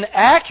need an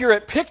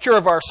accurate picture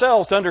of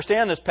ourselves to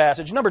understand this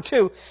passage. Number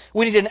two,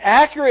 we need an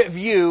accurate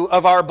view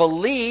of our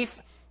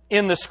belief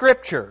in the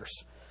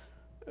Scriptures.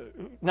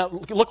 Now,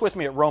 look with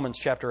me at Romans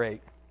chapter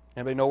 8.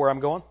 Anybody know where I'm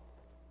going?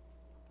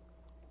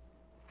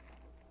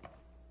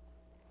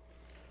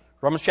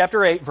 Romans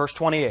chapter 8, verse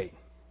 28.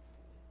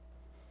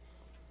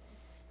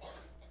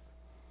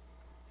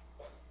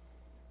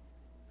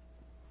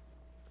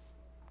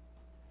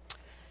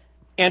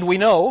 And we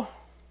know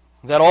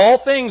that all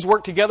things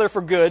work together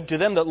for good to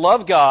them that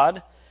love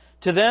God,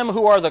 to them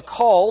who are the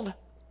called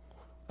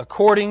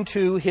according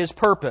to His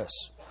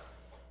purpose.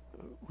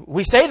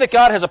 We say that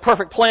God has a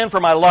perfect plan for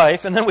my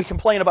life, and then we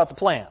complain about the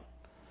plan.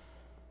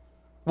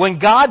 When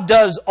God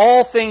does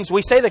all things,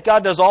 we say that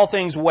God does all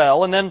things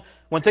well, and then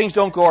when things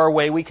don't go our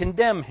way, we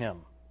condemn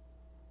Him.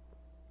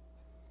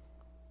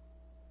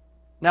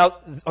 Now,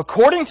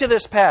 according to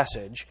this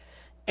passage,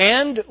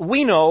 and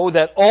we know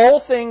that all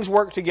things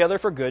work together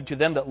for good to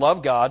them that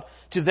love God,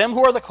 to them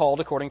who are the called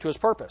according to His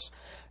purpose.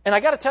 And I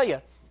got to tell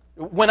you,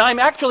 when I'm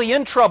actually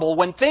in trouble,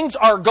 when things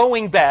are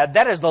going bad,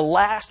 that is the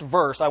last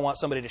verse I want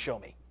somebody to show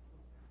me.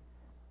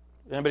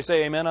 Anybody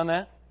say amen on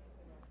that?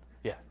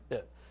 Yeah.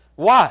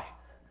 Why?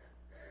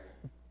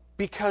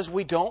 Because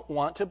we don't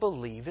want to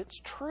believe it's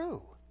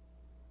true.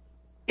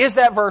 Is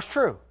that verse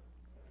true?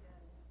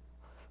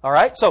 All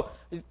right, so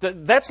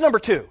that's number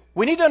two.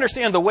 We need to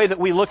understand the way that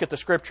we look at the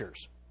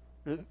Scriptures.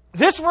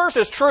 This verse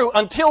is true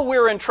until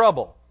we're in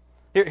trouble.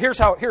 Here's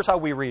how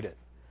we read it.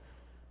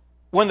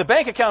 When the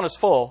bank account is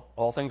full,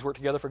 all things work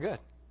together for good.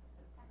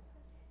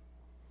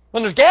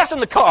 When there's gas in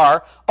the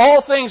car,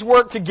 all things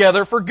work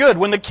together for good.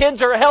 When the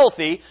kids are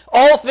healthy,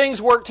 all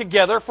things work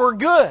together for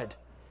good.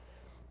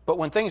 But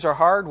when things are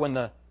hard, when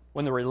the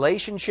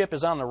relationship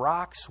is on the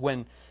rocks,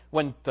 when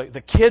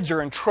the kids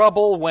are in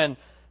trouble, when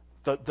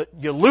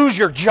you lose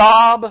your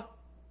job,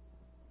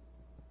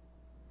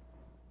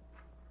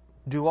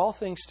 do all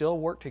things still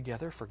work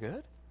together for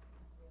good?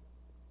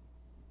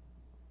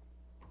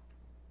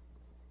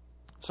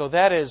 So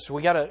that is,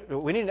 we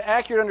need an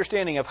accurate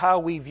understanding of how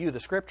we view the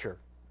Scripture.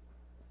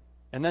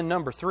 And then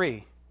number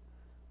three,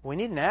 we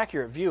need an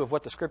accurate view of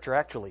what the Scripture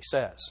actually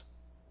says.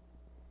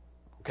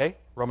 Okay?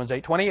 Romans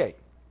 8:28.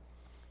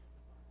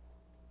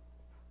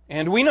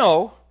 And we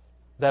know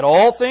that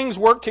all things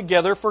work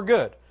together for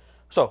good.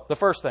 So, the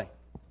first thing.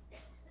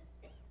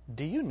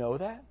 Do you know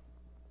that?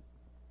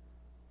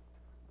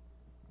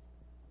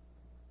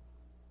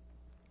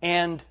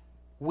 And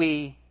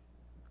we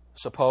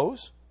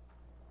suppose?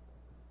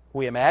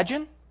 We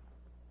imagine?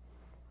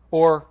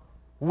 Or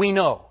we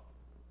know?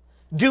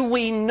 Do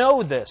we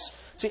know this?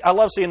 See, I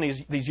love seeing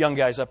these young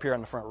guys up here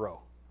on the front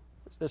row.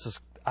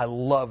 I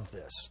love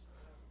this.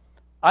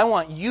 I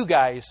want you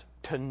guys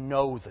to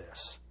know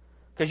this.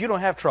 Because you don't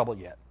have trouble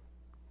yet.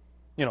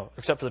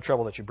 Except for the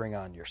trouble that you bring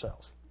on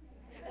yourselves.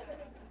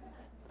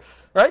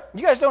 Right?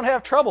 You guys don't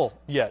have trouble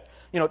yet.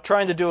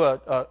 Trying to do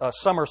a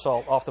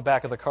somersault off the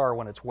back of the car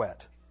when it's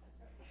wet.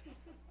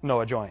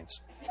 Noah joins.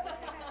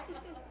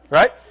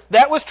 Right?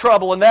 That was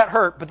trouble and that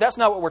hurt, but that's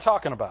not what we're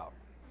talking about.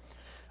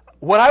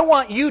 What I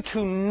want you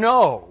to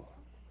know,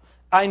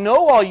 I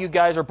know all you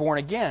guys are born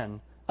again.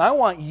 I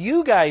want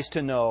you guys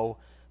to know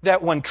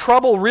that when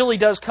trouble really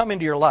does come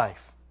into your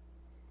life,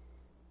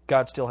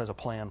 God still has a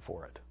plan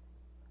for it.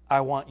 I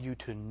want you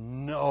to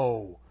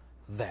know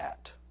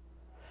that.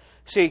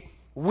 See,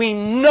 we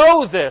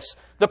know this.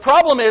 The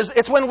problem is,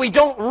 it's when we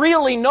don't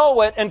really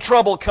know it and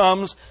trouble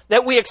comes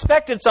that we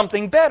expected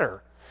something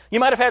better. You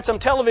might have had some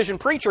television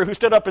preacher who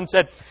stood up and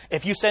said,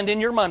 if you send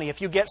in your money,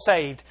 if you get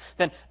saved,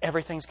 then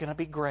everything's going to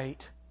be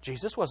great.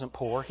 Jesus wasn't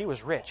poor. He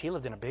was rich. He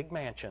lived in a big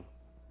mansion.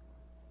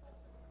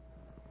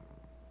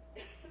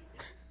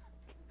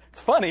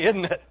 It's funny,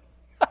 isn't it?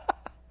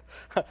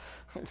 The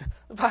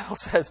Bible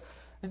says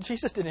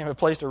Jesus didn't have a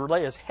place to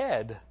lay His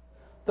head.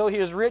 Though He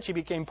was rich, He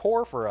became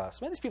poor for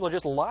us. Man, these people are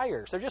just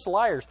liars. They're just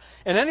liars.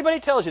 And anybody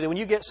tells you that when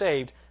you get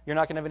saved, you're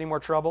not going to have any more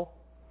trouble,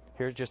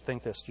 just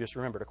think this. Just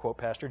remember to quote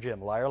Pastor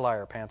Jim, liar,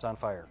 liar, pants on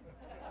fire.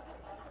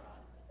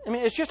 I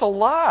mean, it's just a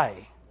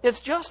lie. It's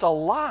just a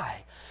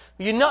lie.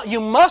 You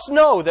must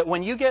know that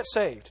when you get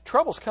saved,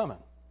 trouble's coming.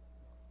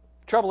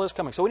 Trouble is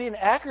coming. So we need an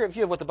accurate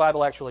view of what the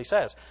Bible actually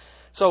says.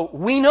 So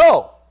we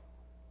know.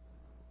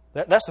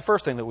 That's the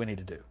first thing that we need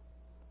to do.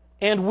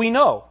 And we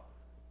know.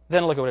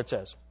 Then look at what it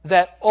says.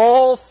 That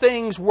all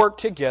things work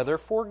together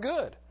for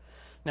good.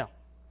 Now,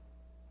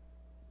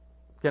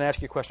 I'm going to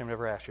ask you a question I've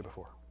never asked you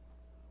before.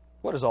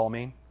 What does all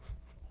mean?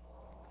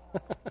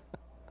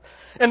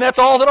 And that's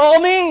all that all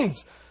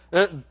means.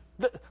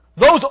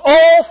 Those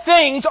all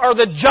things are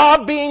the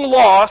job being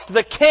lost,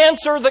 the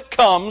cancer that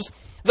comes,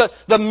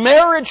 The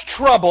marriage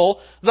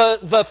trouble,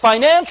 the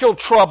financial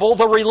trouble,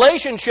 the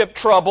relationship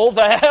trouble,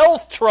 the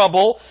health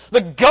trouble,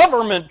 the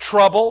government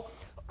trouble,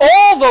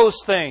 all those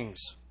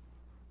things.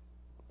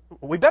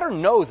 We better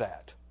know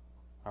that.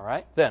 All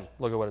right? Then,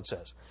 look at what it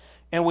says.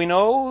 And we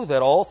know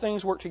that all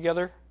things work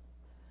together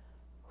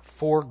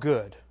for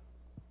good.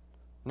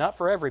 Not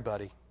for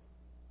everybody.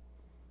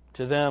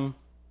 To them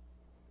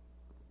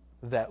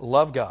that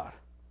love God.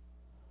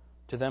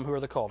 To them who are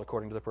the called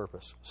according to the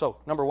purpose. So,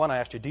 number one, I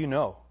asked you, do you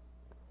know?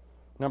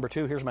 Number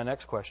two, here's my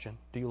next question.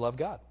 Do you love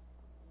God?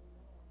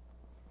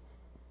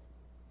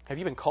 Have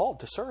you been called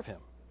to serve Him?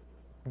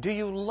 Do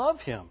you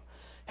love Him?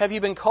 Have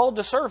you been called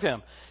to serve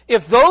Him?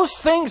 If those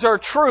things are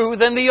true,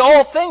 then the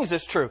all things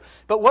is true.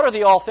 But what are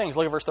the all things?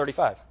 Look at verse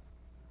 35.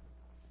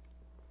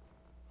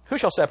 Who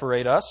shall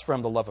separate us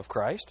from the love of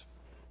Christ?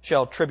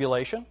 Shall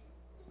tribulation?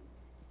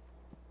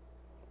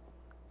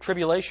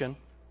 Tribulation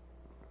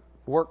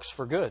works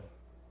for good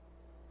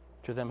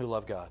to them who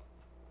love God.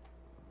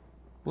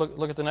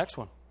 Look at the next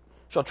one.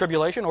 Shall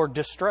tribulation or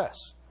distress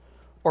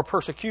or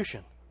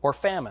persecution or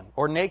famine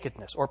or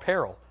nakedness or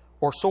peril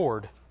or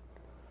sword?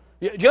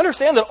 Do you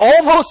understand that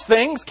all those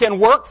things can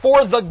work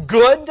for the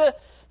good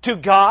to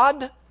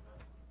God?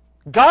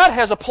 God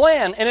has a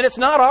plan, and it's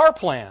not our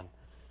plan.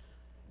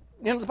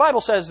 You know, the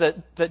Bible says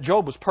that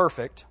Job was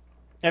perfect,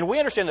 and we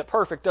understand that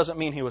perfect doesn't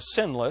mean he was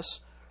sinless,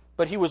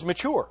 but he was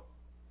mature.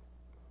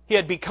 He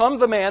had become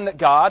the man that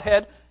God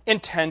had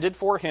intended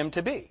for him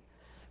to be.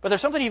 But there's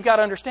something you've got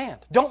to understand.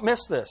 Don't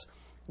miss this.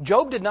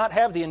 Job did not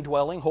have the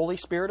indwelling Holy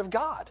Spirit of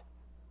God.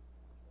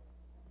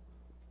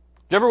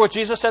 Remember what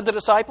Jesus said to the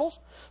disciples?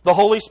 The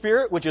Holy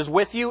Spirit, which is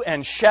with you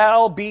and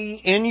shall be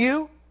in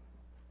you.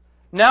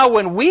 Now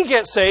when we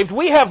get saved,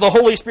 we have the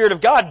Holy Spirit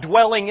of God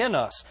dwelling in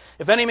us.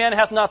 If any man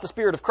hath not the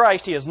Spirit of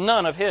Christ, he is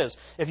none of his.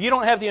 If you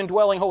don't have the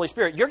indwelling Holy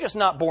Spirit, you're just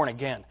not born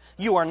again.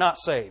 You are not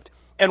saved.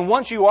 And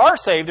once you are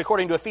saved,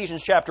 according to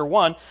Ephesians chapter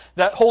 1,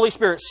 that Holy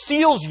Spirit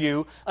seals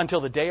you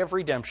until the day of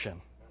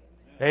redemption.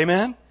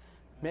 Amen?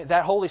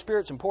 That Holy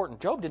Spirit's important.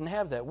 Job didn't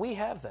have that. We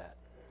have that.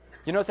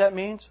 You know what that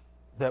means?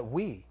 That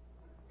we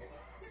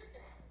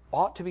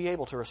ought to be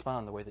able to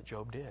respond the way that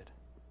Job did.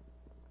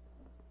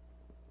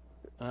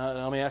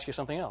 Let me ask you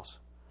something else.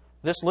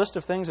 This list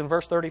of things in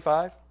verse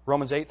 35,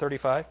 Romans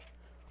 8:35,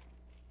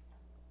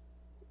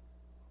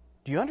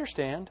 do you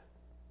understand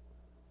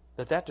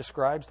that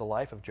describes the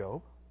life of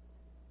Job?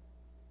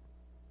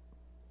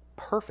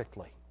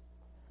 Perfectly.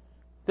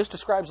 This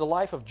describes the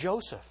life of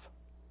Joseph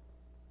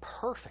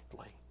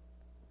perfectly.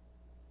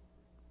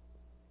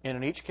 And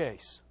in each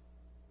case,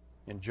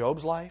 in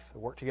Job's life, it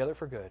worked together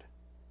for good.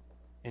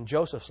 In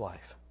Joseph's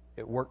life,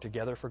 it worked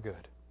together for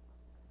good.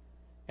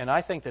 And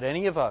I think that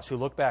any of us who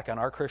look back on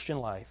our Christian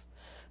life,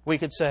 we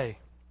could say,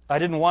 I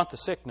didn't want the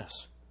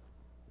sickness,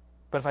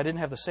 but if I didn't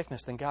have the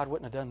sickness, then God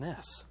wouldn't have done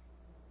this.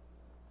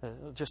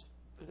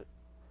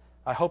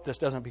 I hope this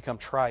doesn't become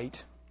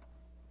trite.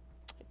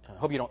 I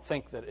hope you don't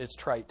think that it's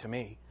trite to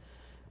me.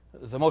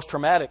 The most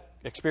traumatic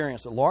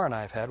experience that Laura and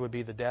I have had would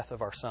be the death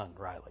of our son,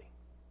 Riley.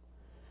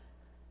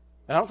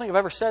 And I don't think I've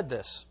ever said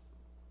this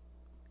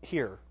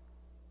here.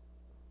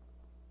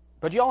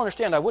 But you all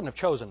understand I wouldn't have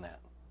chosen that.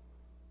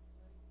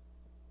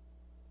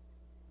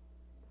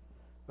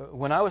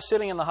 When I was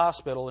sitting in the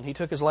hospital and he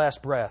took his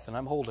last breath and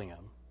I'm holding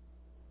him,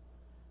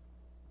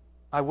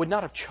 I would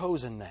not have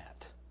chosen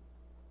that.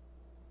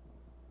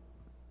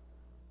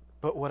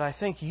 But what I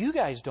think you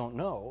guys don't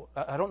know,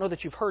 I don't know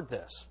that you've heard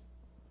this.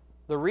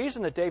 The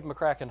reason that Dave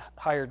McCracken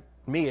hired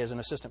me as an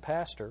assistant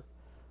pastor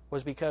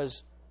was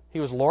because he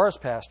was Laura's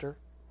pastor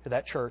to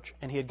that church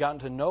and he had gotten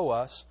to know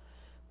us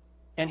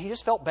and he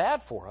just felt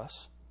bad for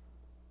us.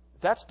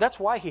 That's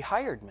why he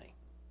hired me.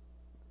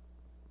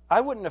 I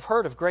wouldn't have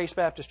heard of Grace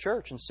Baptist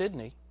Church in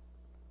Sydney.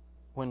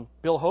 When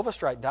Bill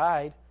Hovestrite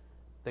died,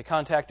 they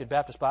contacted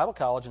Baptist Bible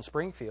College in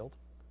Springfield.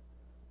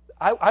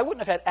 I wouldn't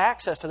have had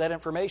access to that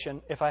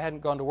information if I hadn't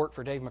gone to work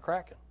for Dave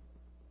McCracken.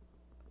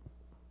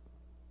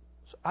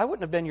 So I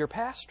wouldn't have been your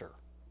pastor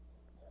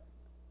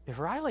if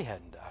Riley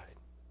hadn't died.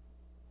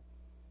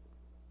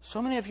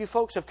 So many of you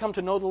folks have come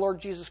to know the Lord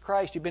Jesus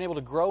Christ. You've been able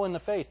to grow in the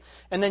faith.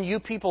 And then you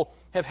people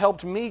have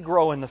helped me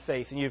grow in the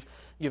faith. And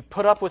you've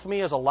put up with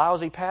me as a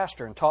lousy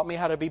pastor and taught me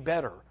how to be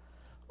better.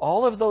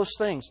 All of those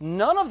things,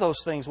 none of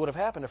those things would have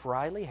happened if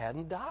Riley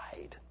hadn't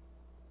died.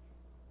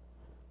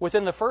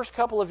 Within the first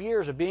couple of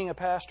years of being a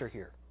pastor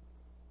here,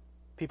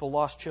 people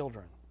lost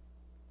children.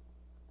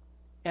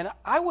 And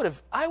I would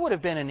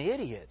have been an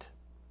idiot.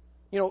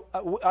 You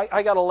know,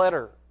 I got a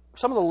letter.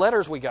 Some of the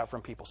letters we got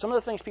from people, some of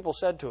the things people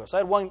said to us. I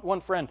had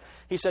one friend,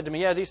 he said to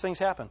me, yeah, these things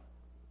happen.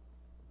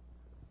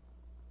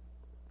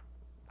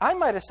 I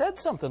might have said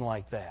something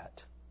like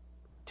that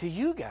to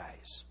you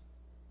guys.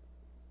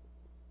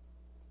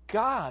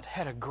 God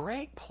had a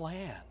great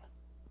plan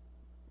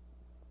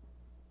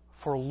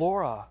for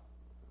Laura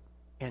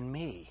and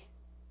me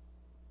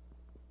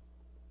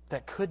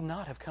that could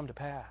not have come to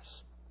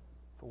pass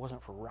if it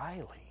wasn't for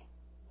Riley.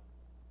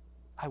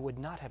 I would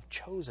not have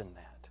chosen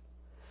that.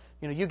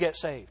 You know, you get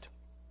saved.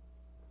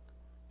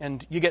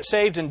 And you get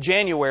saved in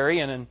January,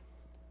 and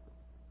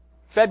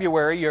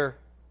February, your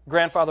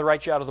grandfather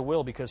writes you out of the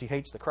will because he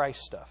hates the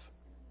Christ stuff.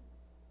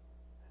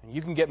 And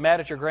you can get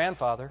mad at your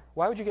grandfather.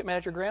 Why would you get mad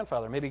at your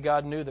grandfather? Maybe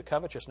God knew that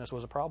covetousness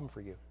was a problem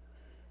for you.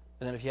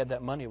 And then if you had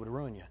that money, it would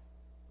ruin you.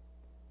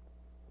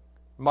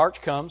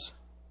 March comes.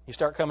 You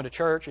start coming to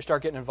church. You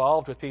start getting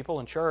involved with people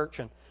in church,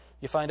 and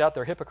you find out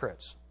they're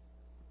hypocrites.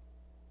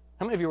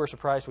 How many of you were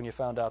surprised when you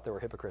found out there were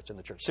hypocrites in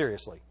the church?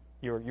 Seriously,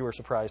 you were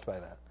surprised by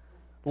that.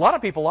 A lot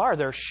of people are.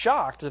 They're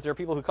shocked that there are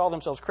people who call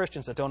themselves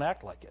Christians that don't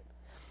act like it.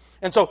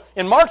 And so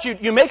in March,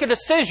 you make a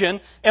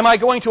decision. Am I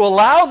going to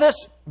allow this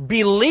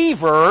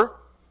believer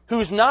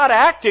who's not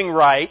acting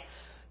right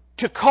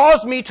to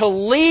cause me to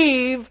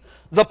leave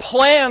the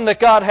plan that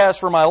God has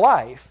for my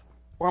life?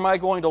 Or am I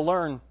going to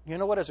learn, you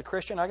know what, as a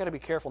Christian, I got to be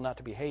careful not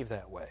to behave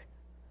that way.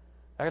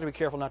 I got to be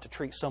careful not to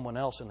treat someone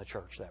else in the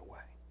church that way.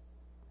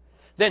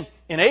 Then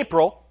in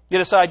April, you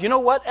decide, you know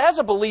what, as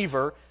a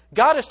believer,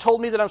 God has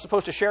told me that I'm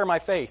supposed to share my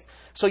faith.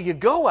 So you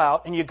go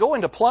out and you go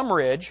into Plum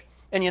Ridge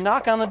and you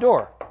knock on the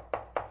door.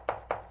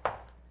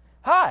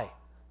 Hi,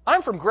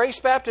 I'm from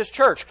Grace Baptist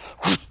Church.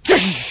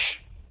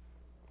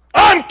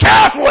 I'm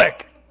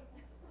Catholic!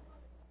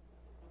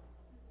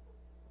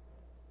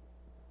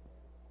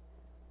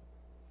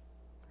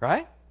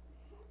 Right?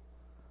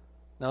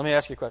 Now let me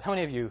ask you a question. How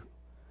many of you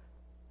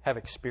have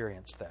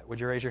experienced that? Would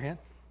you raise your hand?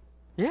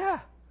 Yeah.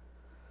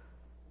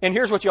 And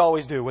here's what you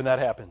always do when that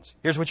happens.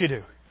 Here's what you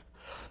do.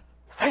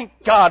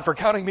 Thank God for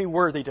counting me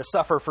worthy to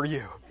suffer for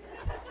you.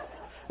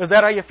 Is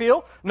that how you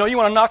feel? No, you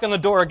want to knock on the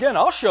door again?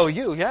 I'll show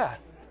you, yeah.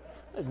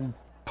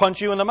 Punch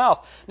you in the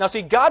mouth. Now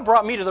see, God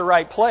brought me to the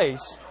right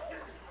place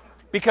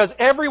because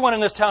everyone in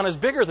this town is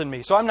bigger than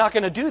me, so I'm not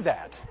going to do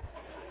that.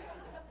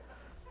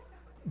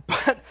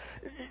 But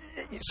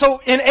so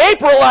in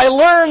April, I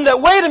learned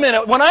that, wait a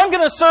minute, when I'm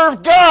going to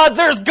serve God,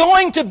 there's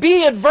going to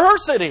be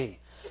adversity.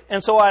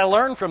 And so I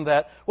learned from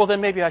that, well,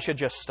 then maybe I should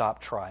just stop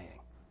trying.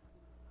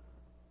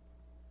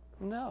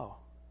 No.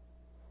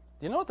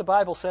 Do you know what the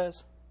Bible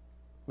says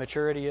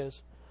maturity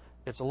is?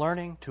 It's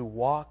learning to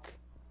walk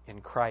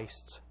in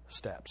Christ's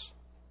steps.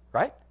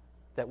 Right?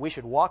 That we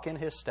should walk in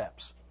His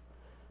steps.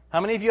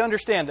 How many of you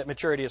understand that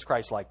maturity is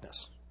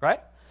Christ-likeness?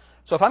 Right?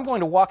 So if I'm going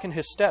to walk in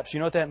His steps, you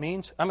know what that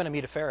means? I'm going to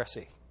meet a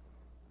Pharisee.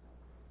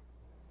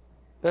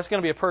 That's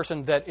going to be a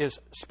person that is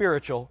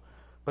spiritual,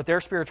 but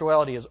their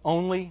spirituality is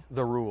only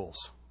the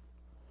rules.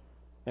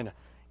 And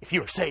if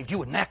you were saved, you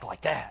wouldn't act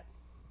like that.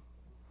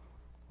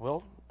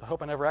 Well, I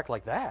hope I never act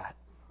like that.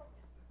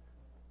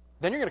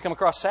 Then you're going to come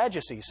across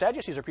Sadducees.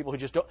 Sadducees are people who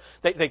just don't...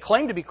 They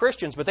claim to be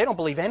Christians, but they don't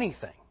believe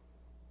anything.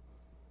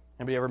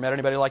 Anybody ever met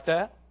anybody like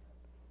that?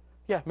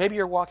 Yeah, maybe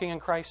you're walking in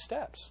Christ's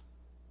steps.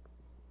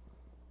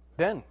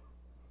 Then,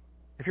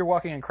 if you're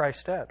walking in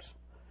Christ's steps,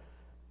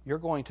 you're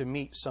going to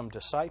meet some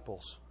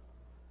disciples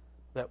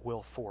that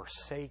will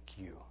forsake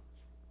you.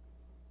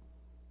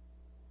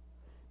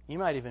 You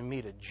might even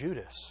meet a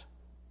Judas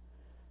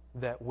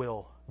that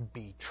will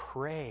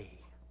betray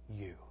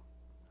you.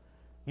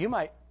 You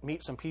might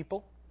meet some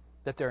people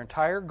that their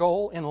entire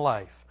goal in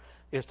life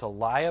is to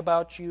lie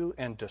about you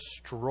and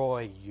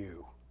destroy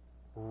you,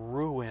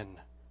 ruin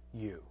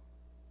you.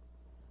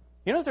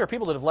 You know that there are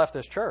people that have left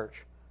this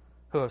church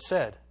who have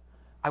said,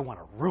 I want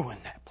to ruin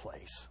that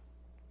place.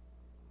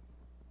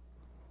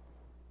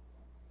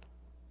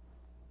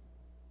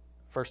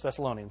 1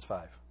 Thessalonians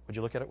 5. Would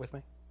you look at it with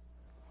me?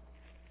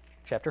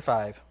 Chapter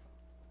 5,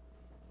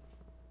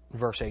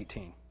 verse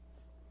 18.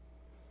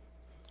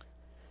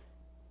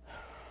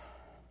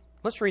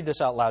 Let's read this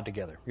out loud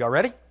together. Y'all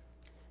ready?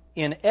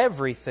 In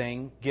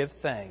everything give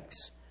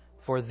thanks,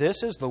 for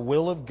this is the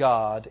will of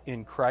God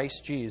in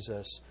Christ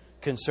Jesus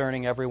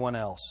concerning everyone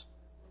else.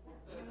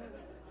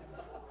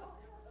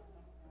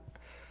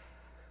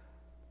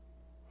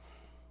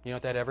 You know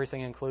what that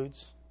everything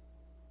includes?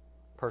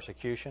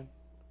 Persecution,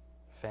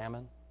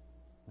 famine,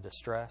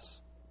 distress,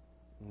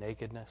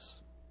 nakedness,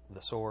 the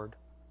sword,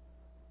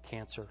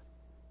 cancer,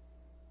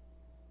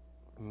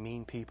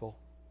 mean people,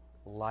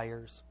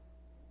 liars,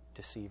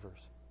 deceivers.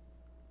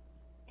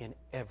 In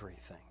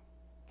everything,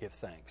 give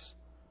thanks.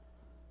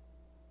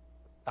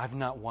 I've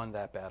not won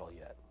that battle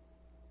yet.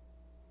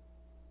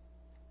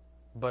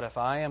 But if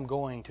I am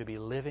going to be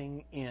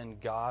living in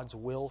God's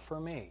will for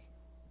me,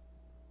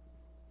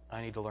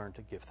 I need to learn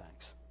to give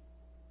thanks.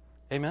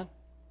 Amen?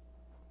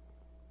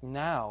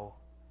 Now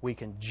we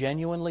can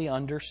genuinely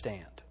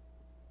understand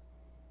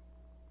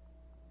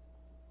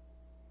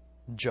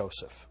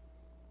Joseph.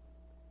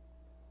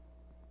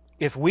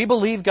 If we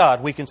believe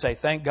God, we can say,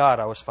 thank God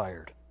I was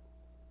fired.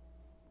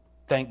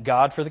 Thank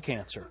God for the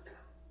cancer.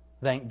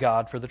 Thank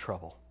God for the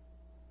trouble.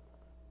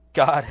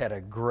 God had a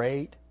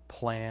great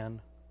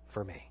plan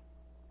for me.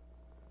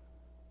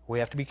 We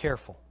have to be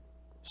careful.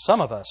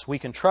 Some of us, we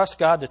can trust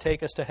God to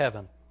take us to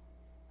heaven,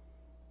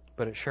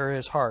 but it sure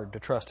is hard to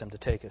trust Him to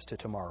take us to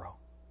tomorrow.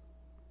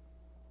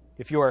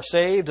 If you are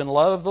saved and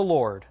love the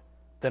Lord,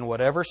 then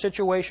whatever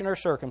situation or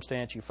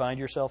circumstance you find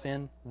yourself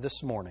in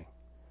this morning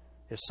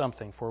is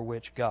something for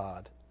which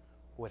God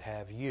would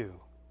have you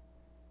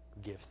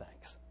give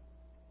thanks.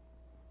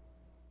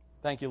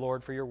 Thank you,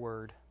 Lord, for your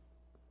word.